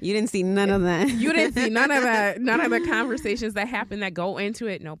 you didn't see none of that. You didn't see none of that. None of the conversations that happen that go into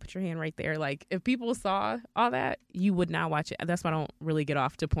it. No, put your hand right there. Like, if people saw all that, you would not watch it. That's why I don't really get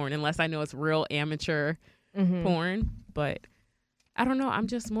off to porn unless I know it's real amateur porn. But I don't know. I'm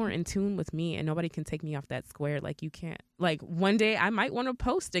just more in tune with me, and nobody can take me off that square. Like, you can't. Like, one day I might want to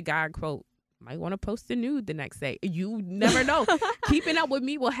post a God quote. Might want to post a nude the next day. You never know. Keeping up with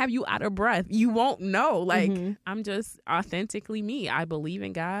me will have you out of breath. You won't know. Like, I'm just authentically me. I believe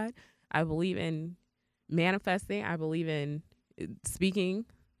in God. I believe in manifesting. I believe in speaking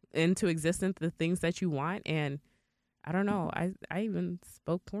into existence the things that you want. And I don't know. I even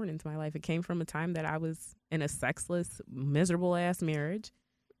spoke porn into my life. It came from a time that I was in a sexless, miserable ass marriage.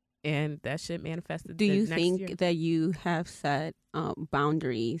 And that shit manifested. Do you think year. that you have set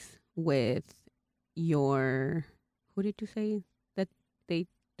boundaries with your, who did you say that they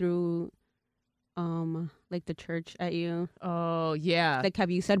threw like the church at you? Oh yeah. Like, have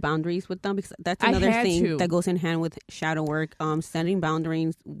you set boundaries with them? Because that's another thing that goes in hand with shadow work. Setting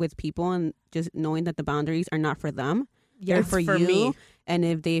boundaries with people and just knowing that the boundaries are not for them. They're for you. Me. And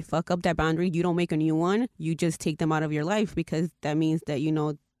if they fuck up that boundary, you don't make a new one. You just take them out of your life, because that means that, you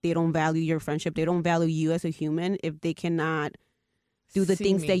know, they don't value your friendship. They don't value you as a human if they cannot do the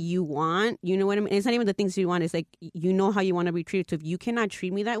things that you want. You know what I mean? It's not even the things you want. It's like, you know how you want to be treated. So if you cannot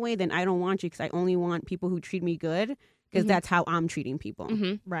treat me that way, then I don't want you, because I only want people who treat me good, because that's how I'm treating people.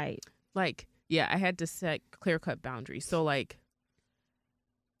 Right. Like, yeah, I had to set clear-cut boundaries. So, like,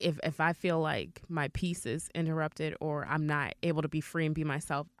 if I feel like my peace is interrupted or I'm not able to be free and be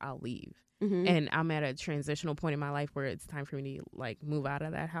myself, I'll leave. And I'm at a transitional point in my life where it's time for me to, like, move out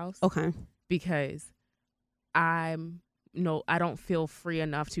of that house. Okay. Because I don't feel free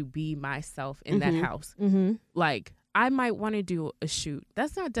enough to be myself in that house. Like, I might want to do a shoot.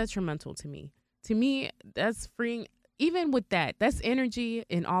 That's not detrimental to me. To me, that's freeing. Even with that, that's energy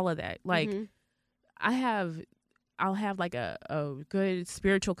and all of that. Like, I'll have like a good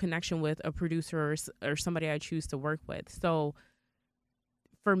spiritual connection with a producer or somebody I choose to work with. So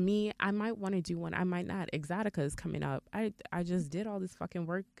for me, I might want to do one. I might not. Exotica is coming up. I just did all this fucking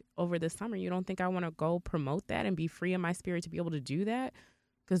work over the summer. You don't think I want to go promote that and be free in my spirit to be able to do that?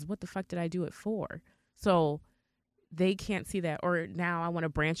 Because what the fuck did I do it for? So they can't see that. Or now I want to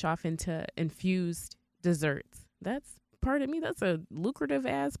branch off into infused desserts. That's part of me. That's a lucrative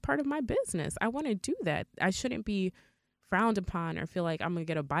ass part of my business. I want to do that. I shouldn't be frowned upon or feel like I'm going to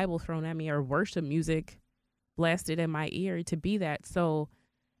get a Bible thrown at me or worship music blasted in my ear to be that. So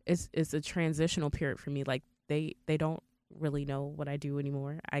it's a transitional period for me. Like, they don't really know what I do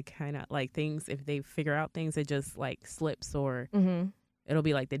anymore. I kind of like things, if they figure out things, it just like slips, or it'll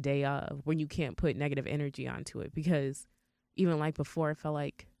be like the day of, when you can't put negative energy onto it. Because even like before, I felt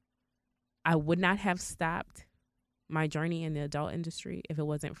like I would not have stopped my journey in the adult industry if it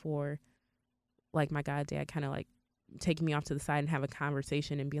wasn't for like my goddad kind of like taking me off to the side and have a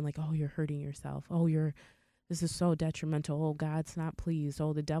conversation and being like, oh, you're hurting yourself. Oh, this is so detrimental. Oh, God's not pleased.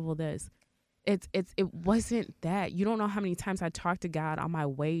 Oh, the devil this. It wasn't that. You don't know how many times I talked to God on my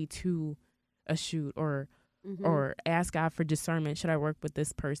way to a shoot or ask God for discernment. Should I work with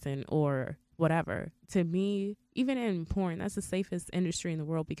this person or whatever? To me, even in porn, that's the safest industry in the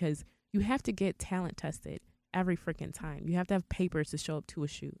world, because you have to get talent tested every freaking time. You have to have papers to show up to a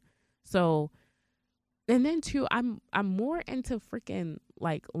shoot. So, and then too, I'm more into freaking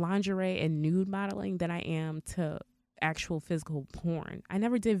like lingerie and nude modeling than I am to actual physical porn. I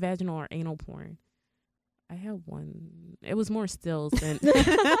never did vaginal or anal porn. I had one. It was more stills than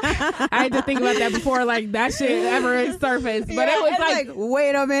I had to think about that before like that shit ever surfaced. But it was like,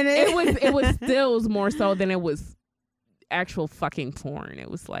 wait a minute. It was stills more so than it was actual fucking porn. It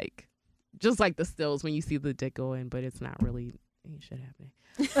was like just like the stills when you see the dick go in, but it's not really, ain't shit happening.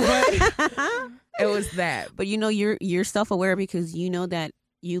 But it was that. But you know, you're self-aware, because you know that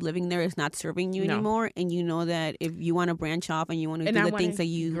you living there is not serving you anymore, and you know that if you want to branch off and you want to do the things that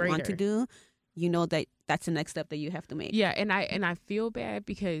you want to do, you know that that's the next step that you have to make. Yeah, and I feel bad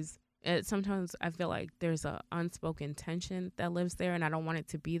because sometimes I feel like there's a unspoken tension that lives there, and I don't want it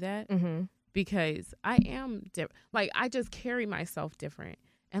to be that Mm-hmm. because I am different. Like, I just carry myself different,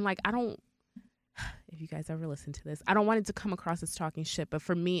 and like I don't. If you guys ever listen to this, I don't want it to come across as talking shit, but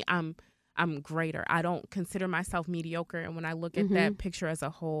for me, I'm greater. I don't consider myself mediocre, and when I look at that picture as a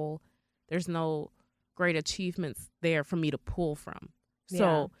whole, there's no great achievements there for me to pull from.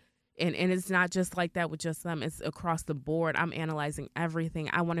 So, and it's not just like that with just them. It's across the board. I'm analyzing everything.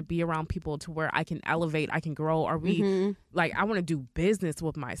 I want to be around people to where I can elevate, I can grow. Are we like, I want to do business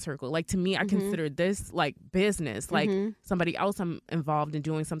with my circle. Like, to me, I consider this like business. Like, somebody else I'm involved in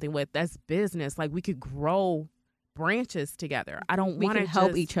doing something with, that's business. Like, we could grow branches together. I don't want to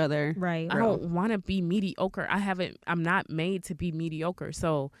help each other. Right. I don't want to be mediocre. I'm not made to be mediocre.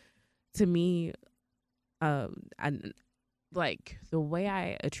 So to me, like, the way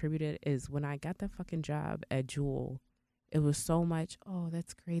I attribute it is when I got that fucking job at Jewel, it was so much, oh,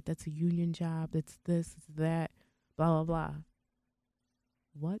 that's great. That's a union job. That's this, it's that, blah, blah, blah.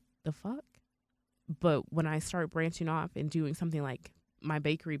 What the fuck? But when I start branching off and doing something like my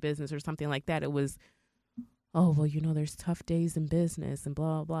bakery business or something like that, it was, oh, well, you know, there's tough days in business and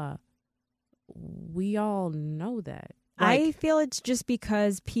blah, blah, blah. We all know that. I feel it's just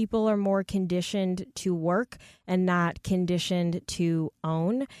because people are more conditioned to work and not conditioned to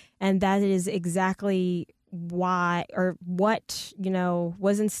own. And that is exactly why, or what, you know,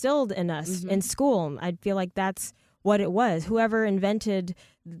 was instilled in us in school. I feel like that's what it was. Whoever invented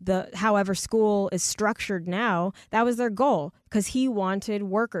however school is structured now, that was their goal, because he wanted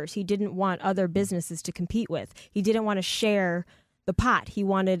workers. He didn't want other businesses to compete with. He didn't want to share the pot. He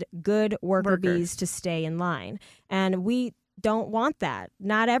wanted good worker bees to stay in line. And we don't want that.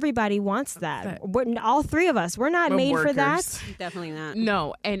 Not everybody wants that. All three of us, we're not made for that. Definitely not.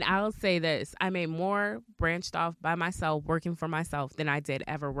 No, and I'll say this. I made more branched off by myself, working for myself, than I did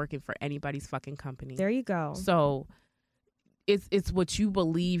ever working for anybody's fucking company. There you go. So it's what you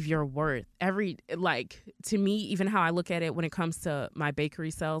believe you're worth. To me, even how I look at it when it comes to my bakery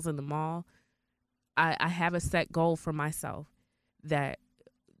sales in the mall, I have a set goal for myself. That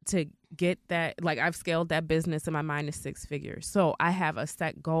to get that, like, I've scaled that business in my mind to 6 figures. So I have a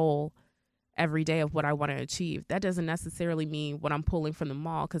set goal every day of what I want to achieve. That doesn't necessarily mean what I'm pulling from the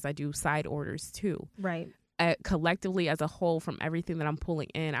mall, because I do side orders too. Right. Collectively, as a whole, from everything that I'm pulling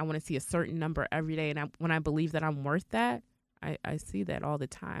in, I want to see a certain number every day. And when I believe that I'm worth that, I see that all the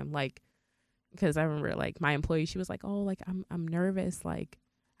time. Like, because I remember, like, my employee, she was like, oh, like, I'm nervous. Like,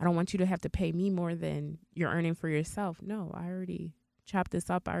 I don't want you to have to pay me more than you're earning for yourself. No, I already chopped this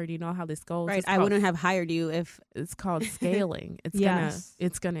up. I already know how this goes. Right. I wouldn't have hired you if it's called scaling.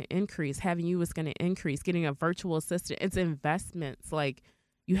 It's gonna increase. Having you is gonna increase. Getting a virtual assistant, it's investments. Like,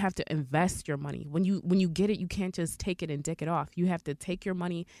 you have to invest your money. When you get it, you can't just take it and dick it off. You have to take your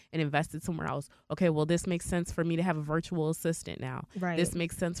money and invest it somewhere else. Okay, well, this makes sense for me to have a virtual assistant now. Right. This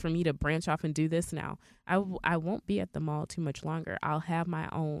makes sense for me to branch off and do this now. I won't be at the mall too much longer. I'll have my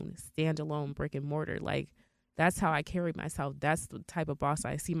own standalone brick and mortar. Like, that's how I carry myself. That's the type of boss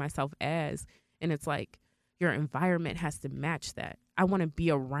I see myself as. And it's like, your environment has to match that. I want to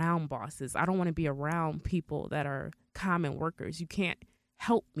be around bosses. I don't want to be around people that are common workers. You can't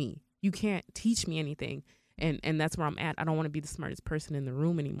help me. You can't teach me anything. And that's where I'm at. I don't want to be the smartest person in the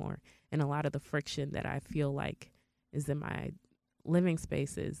room anymore. And a lot of the friction that I feel like is in my living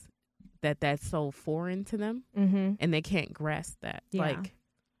spaces, that's so foreign to them, and they can't grasp that. Yeah. Like,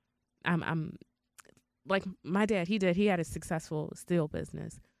 I'm like my dad. He had a successful steel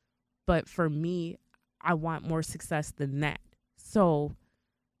business, but for me, I want more success than that. So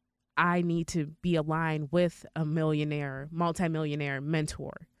I need to be aligned with a multimillionaire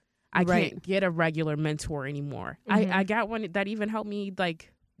mentor. I can't get a regular mentor anymore. I got one that even helped me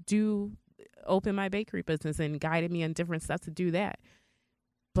like open my bakery business and guided me on different steps to do that.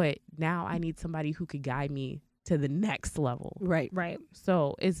 But now I need somebody who could guide me to the next level. Right.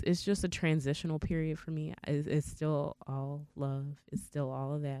 So it's just a transitional period for me. It's still all love. It's still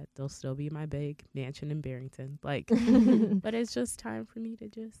all of that. There'll still be my big mansion in Barrington. Like, but it's just time for me to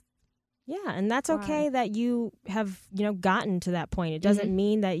just. Yeah, and that's okay that you have, gotten to that point. It doesn't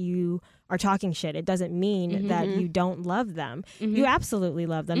mean that you are talking shit. It doesn't mean that you don't love them. You absolutely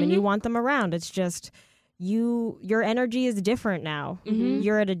love them and you want them around. It's just your energy is different now.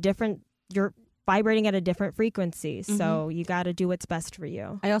 You're vibrating at a different frequency. So you got to do what's best for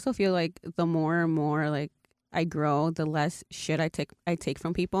you. I also feel like the more and more like I grow, the less shit I take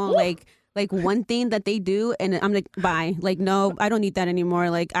from people. Ooh. Like one thing that they do and I'm like, bye. Like, no, I don't need that anymore.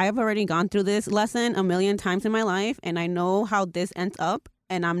 Like, I've already gone through this lesson 1,000,000 times in my life and I know how this ends up.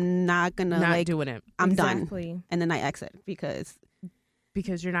 and I'm not gonna not doing it I'm Exactly. done, and then I exit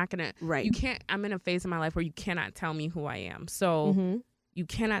because you're not gonna. right. You can't. I'm in a phase of my life where you cannot tell me who I am. So Mm-hmm. you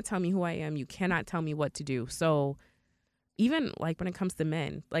cannot tell me who I am. You cannot tell me what to do. So even like when it comes to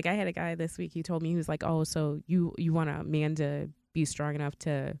men, like I had a guy this week. He told me, he was like, "Oh, so you want a man to be strong enough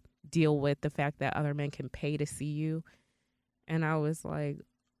to deal with the fact that other men can pay to see you?" And I was like,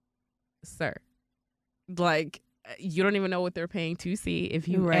 "Sir, like you don't even know what they're paying to see. If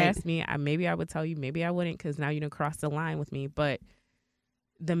you Right. asked me, maybe I would tell you, maybe I wouldn't, because now you don't cross the line with me. But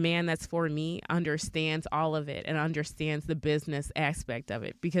the man that's for me understands all of it and understands the business aspect of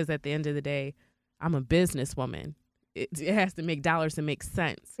it, because at the end of the day, I'm a businesswoman. It has to make dollars to make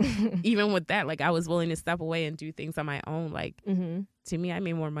sense. Even with that, like I was willing to step away and do things on my own. Like Mm-hmm. to me, I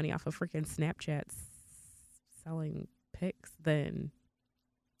made more money off of freaking Snapchat selling pics than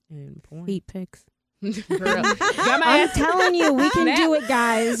in porn. Feet pics. Girl, got my I'm ass. telling you, we can Snap. do it,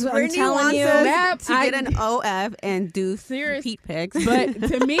 guys. I'm Brittany telling wants you. us to I- get an OF and do Serious. feet pics. But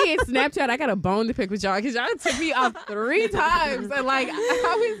to me, Snapchat, I got a bone to pick with y'all, because y'all took me off 3 times. And like,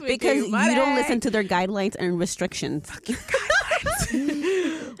 I was with because you, you my don't dad. listen to their guidelines and restrictions.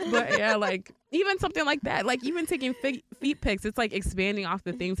 But yeah, like even something like that, like even taking feet pics, it's like expanding off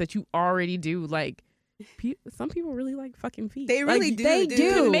the things that you already do. Like some people really like fucking feet. They really Like, do. they dude. do.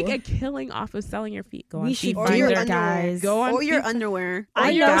 You can make a killing off of selling your feet. Go We on should Feet do your it, Finder. underwear. guys. Go on Or your Feet- underwear. I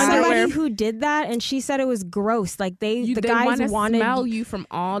Or know your somebody underwear. who did that, and she said it was gross. Like the They guys wanna wanted. smell you from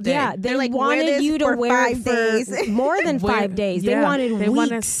all day. Yeah, they They're like, wear wanted this you to for wear it 5 for days. more than Wear- 5 days. yeah, They wanted they want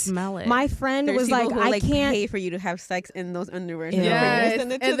to weeks. smell it. My friend There's was people like, who I can't. pay for you to have sex in those underwear. Yeah. Yes,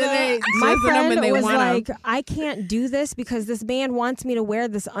 Send it and to then they the- My jizz in them friend and they was want 'em. like, I can't do this because this man wants me to wear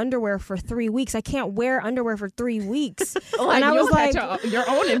this underwear for 3 weeks. I can't wear underwear for 3 weeks. Like, and I you'll was like, catch your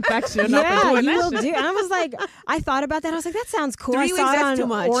own infection. yeah, off of doing you that will shit. do. And I was like, I thought about that. I was like, that sounds cool. 3 I weeks, saw it that's on too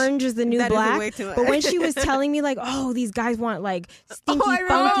much. Orange is the New That is Black. way too much. But when she was telling me like, oh, these guys want like stinky, I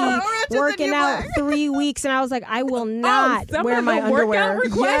remember funky, Orange is the working New out Black. 3 weeks, and I was like, I will not some wear of my the workout underwear.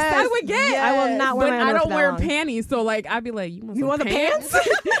 requests I would get. I will not wear But my I underwear don't for that wear long. panties, so like I'd be like, you You want some the pants?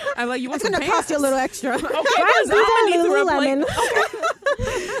 I'm like, you want It's some gonna pants? cost you a little extra. Okay, Guys, 'cause these I'm are gonna need to Lululemon.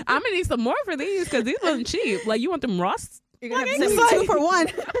 replace. I'm gonna need some more for these, because these wasn't cheap. Like, you want them Ross? You're gonna have to It's send me like- 2 for 1.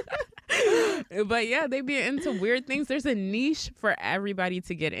 But yeah, they be into weird things. There's a niche for everybody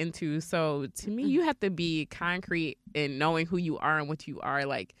to get into. So to me, you have to be concrete in knowing who you are and what you are.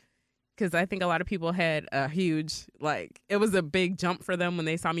 Like, because I think a lot of people had a huge, like, it was a big jump for them when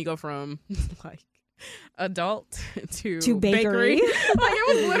they saw me go from like adult to bakery. like,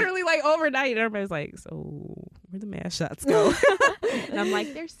 it was literally like overnight. And everybody's like, so where'd the mash shots go? And I'm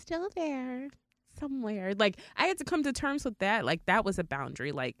like, they're still there somewhere. Like, I had to come to terms with that. Like, that was a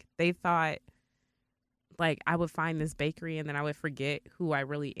boundary. Like, they thought like I would find this bakery and then I would forget who I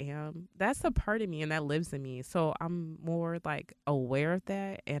really am. That's a part of me and that lives in me. So I'm more like aware of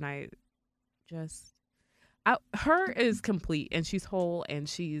that, and I just her is complete and she's whole and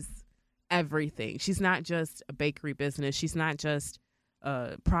she's everything. She's not just a bakery business. She's not just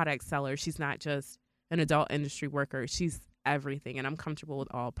a product seller. She's not just an adult industry worker. She's everything, and I'm comfortable with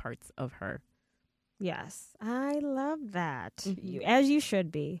all parts of her. Yes, I love that. Mhm. As you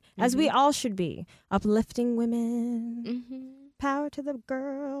should be, as we all should be, uplifting women. Mm-hmm. Power to the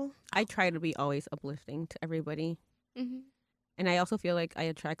girl. I try to be always uplifting to everybody. Mm-hmm. And I also feel like I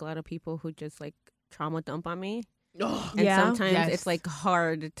attract a lot of people who just like trauma dump on me. Oh, And Yeah. sometimes Yes. it's like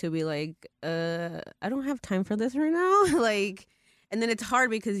hard to be like, I don't have time for this right now. Like, and then it's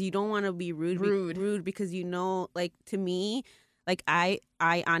hard because you don't want to be rude because you know, like, to me, like I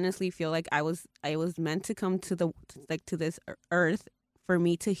honestly feel like I was meant to come to to this earth for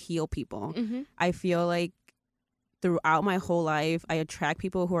me to heal people. mm-hmm. I feel like throughout my whole life, I attract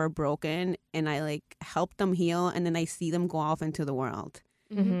people who are broken and I like help them heal, and then I see them go off into the world.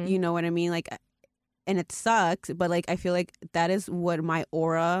 Mhm. You know what I mean? Like, and it sucks, but like I feel like that is what my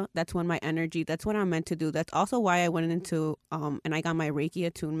aura, that's what my energy, that's what I'm meant to do. That's also why I went into and I got my Reiki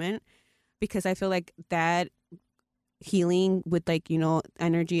attunement, because I feel like that healing with like, you know,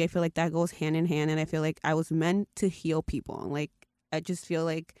 energy, I feel like that goes hand in hand, and I feel like I was meant to heal people. Like, I just feel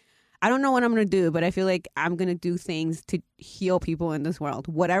like I don't know what I'm going to do, but I feel like I'm going to do things to heal people in this world.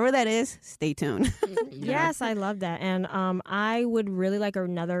 Whatever that is, stay tuned. Yes, I love that. And I would really like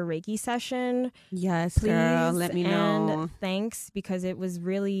another Reiki session. Yes, Please. girl, let me know. And thanks, because it was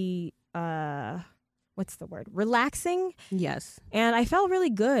really, what's the word? Relaxing. Yes. And I felt really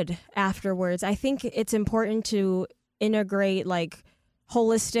good afterwards. I think it's important to integrate like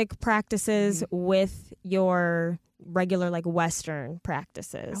holistic practices with your regular like Western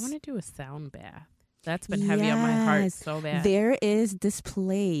practices. I want to do a sound bath. That's been heavy on my heart Yes. so bad. There is this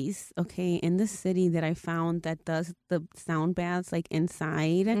place, okay, in the city that I found that does the sound baths like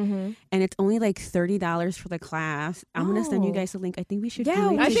inside, Mm-hmm. and it's only like $30 for the class. I'm gonna send you Oh. guys a link. I think we should Yeah,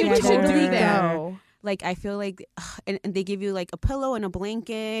 do it I think we should together. do that. Go. Like I feel like, and they give you like a pillow and a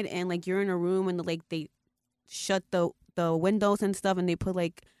blanket, and like you're in a room, and like they shut the windows and stuff, and they put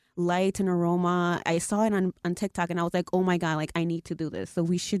like lights and aroma. I saw it on TikTok, and I was like, oh my god, like I need to do this. So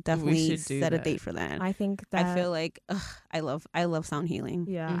we should definitely should do set a that. date for that. I think that I feel like I love sound healing.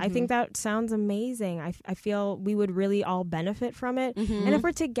 yeah, I think that sounds amazing. I feel we would really all benefit from it. Mhm. And if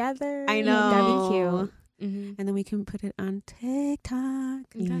we're together, I know, that'd be cute. Mhm. And then we can put it on TikTok.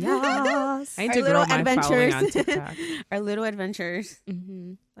 Yes. I need Our to grow little my following on adventures. TikTok. Our little adventures.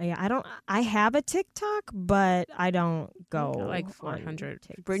 Mm-hmm. Yeah, I have a TikTok, but I don't go Like on 400.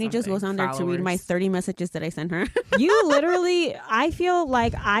 TikTok. Brittany just goes on there to read my followers. 30 messages that I sent her You literally, I feel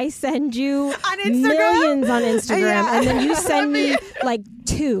like I send you on Instagram. millions on Instagram, Yeah. and then you send me like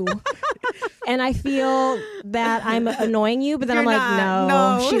 2. And I feel that I'm annoying you, but then You're I'm like, not.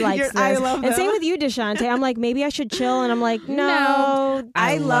 no, No, she likes this. I love and same them. with you, Deshante. I'm like, maybe I should chill, and I'm like, no. No.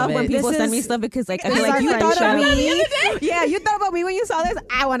 I love when it. people This send me is- stuff because like I this feel is like our you thought of friendship. me. Yeah, you thought about me when you saw this.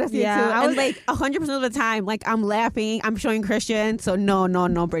 I want to see Yeah, it too. I And was- like 100% of the time, like I'm laughing, I'm showing Christian. So no,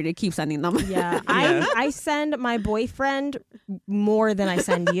 Brady, keep sending them. Yeah, Yeah. I send my boyfriend more than I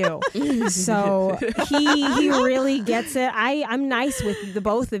send you, so he really gets it. I'm nice with the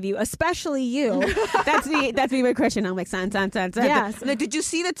both of you, especially you. That's me with Christian. I'm like, son. Yes. Like, did you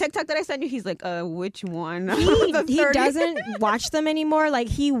see the TikTok that I sent you? He's like, which one? He doesn't watch them anymore. Like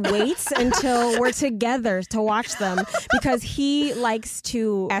he waits until we're together to watch them because he likes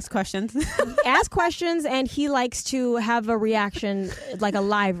to ask questions. ask questions and he likes to have a reaction, like a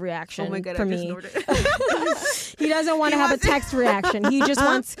live reaction. Oh my god, for I just me. snorted. He doesn't want to He have a wants- text reaction. He just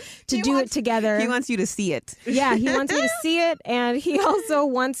wants to He do wants- it together. He wants you to see it. Yeah, he wants me to see it, and he also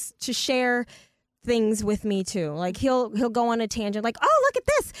wants to share things with me too. Like he'll go on a tangent, like, "Oh, look at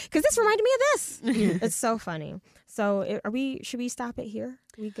this," because this reminded me of this. It's so funny. So, should we stop it here?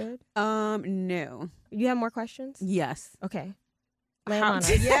 We good? No. You have more questions? Yes. Okay. Lay 'em on us.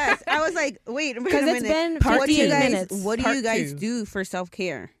 Yes. I was like, wait a minute. Because it's been What do you 15 guys? minutes. What do Part you guys 2. do for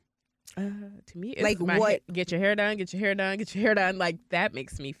self-care? To me, it's Like my what- get your hair done, get your hair done, get your hair done. Like that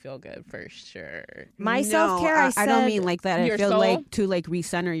makes me feel good for sure. My No, self-care, I don't mean like that. I Your feel soul? like to like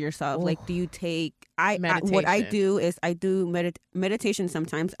recenter yourself. Like, do you take? What I Meditation. do is I do meditation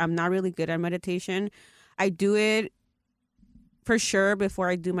sometimes. I'm not really good at meditation. I do it for sure before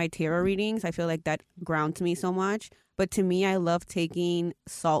I do my tarot readings. I feel like that grounds me so much. But to me, I love taking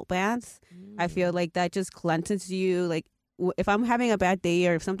salt baths. I feel like that just cleanses you. Like if I'm having a bad day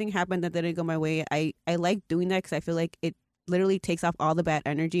or if something happened that didn't go my way, I like doing that because I feel like it literally takes off all the bad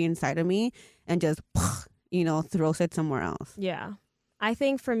energy inside of me and just, throws it somewhere else. Yeah. I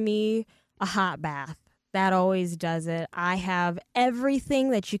think for me, a hot bath. That always does it. I have everything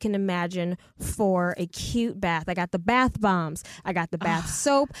that you can imagine for a cute bath. I got the bath bombs. I got the bath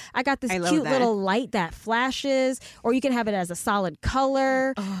soap. I got this I love cute that. little light that flashes, or you can have it as a solid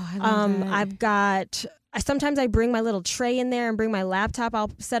color. I've got. Sometimes I bring my little tray in there and bring my laptop.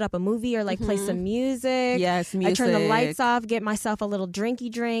 I'll set up a movie or like play some music. Yes, I music. turn the lights off, get myself a little drinky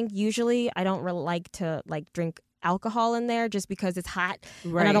drink. Usually, I don't really like to drink alcohol in there just because it's hot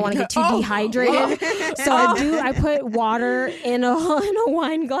and I don't want to get too dehydrated. So I put water in a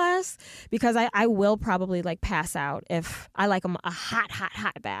wine glass because I will probably pass out if I like a hot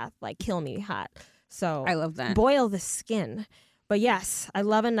bath, kill me hot. So I love that. boil the skin. But yes, I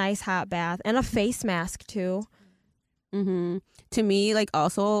love a nice hot bath and a face mask too. Mm-hmm. To me,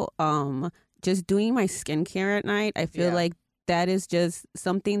 also, just doing my skincare at night, I feel Yeah. like that is just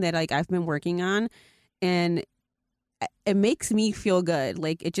something that I've been working on, and it makes me feel good.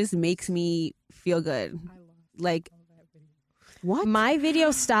 It just makes me feel good. What? My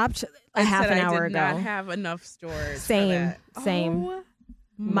video stopped a half an hour I did ago. not have enough storage. Same. For that.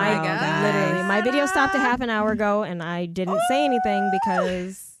 My My God. literally, my video stopped a half an hour ago, and I didn't say anything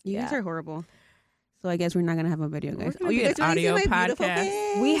because You guys are horrible. So I guess we're not gonna have a video, guys. We're gonna be an audio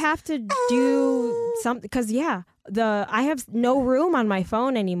podcast. we have to do something. Because I have no room on my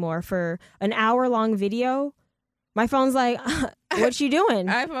phone anymore for an hour-long video. My phone's like, what you doing?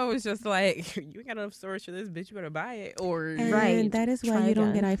 iPhone was just like, you ain't got enough storage for this, bitch. You better buy it. Or And Right. that is why Try you don't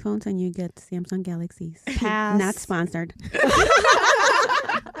again. get iPhones and you get Samsung Galaxies. Pass. Not sponsored.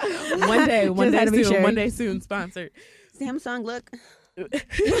 one day Just had to be soon. shared. One day soon, sponsored. Samsung, look.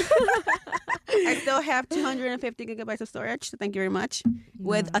 I still have 250 gigabytes of storage. So thank you very much.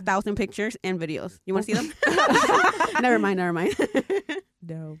 With 1,000 pictures and videos. You want to see them? Never mind.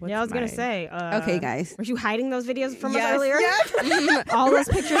 No. Yeah, I was gonna my- say. Okay, guys. Were you hiding those videos from Yes, us earlier? yes. All those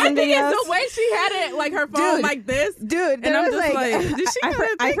pictures and The videos. way she had it, like her phone, Dude. like this. Dude, And I'm just like, did she I, gonna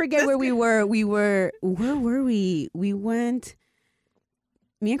I think forget this where we were. Where were we? We went.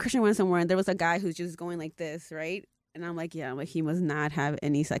 Me and Christian went somewhere, and there was a guy who's just going like this, right? And I'm like, yeah, he must not have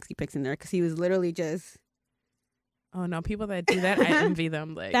any sexy pics in there because he was literally just. Oh no, people that do that, I envy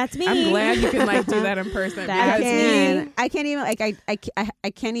them. Like That's me. I'm glad you can like do that in person. That's because me. I can't even like I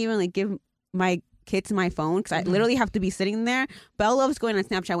can't even like give my kids my phone because I literally have to be sitting there. Belle loves going on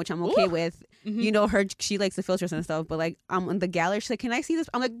Snapchat, which I'm okay Ooh. with. Mhm. You know, she likes the filters and stuff. But like, I'm on the gallery. She's like, "Can I see this?"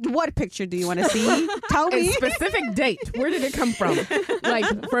 I'm like, "What picture do you want to see? Tell a me." specific date. Where did it come from?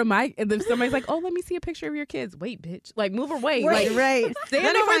 Like for my, if somebody's like, "Oh, let me see a picture of your kids." Wait, bitch. Like move away. Right, Like right. stand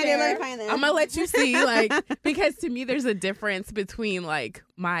Let me over find it, there. let me find it. I'm gonna let you see. Like because to me, there's a difference between like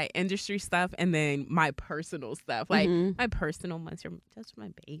my industry stuff and then my personal stuff. Like Mhm. my personal ones are just my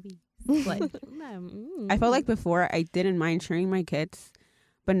baby. Like I felt like before I didn't mind sharing my kids,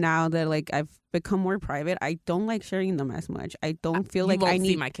 but now that like I've become more private, I don't like sharing them as much. I don't feel you like won't I see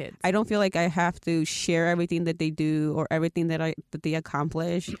need. my kids. I don't feel like I have to share everything that they do or everything that they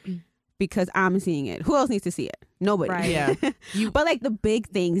accomplish because I'm seeing it. Who else needs to see it? Nobody. Right. Yeah. But like the big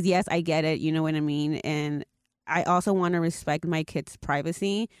things, yes, I get it. You know what I mean? And I also want to respect my kids'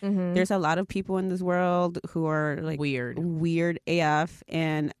 privacy. Mhm. There's a lot of people in this world who are like weird AF,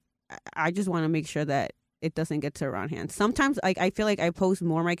 and I just want to make sure that it doesn't get to around hands. Sometimes like I feel like I post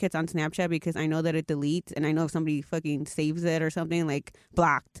more of my kids on Snapchat because I know that it deletes, and I know if somebody fucking saves it or something, like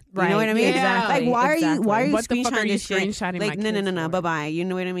blocked. You know what I mean? Yeah. Like why are you What the fuck are screenshotting you this shit? screenshotting Like my kids no, for? bye bye. You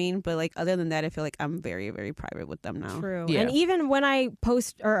know what I mean? But like other than that, I feel like I'm very, very private with them now. True. Yeah. And even when I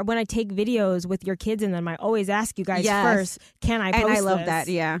post or when I take videos with your kids in them, I always ask you guys Yes. first, can I post And I love this? that.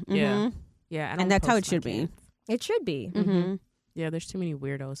 Yeah. Yeah. Mhm. Yeah, I And don't that's how post it should my be. kids. It should be. Mhm. Yeah, there's too many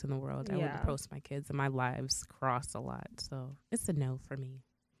weirdos in the world. I Yeah. wouldn't post my kids, and my lives cross a lot. So it's a no for me.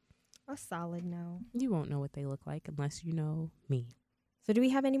 A solid no. You won't know what they look like unless you know me. So do we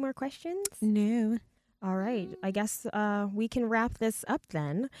have any more questions? No. All right. I guess we can wrap this up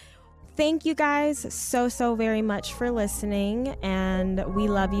then. Thank you guys so very much for listening, and we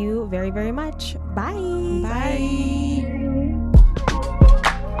love you very, very much. Bye. Bye.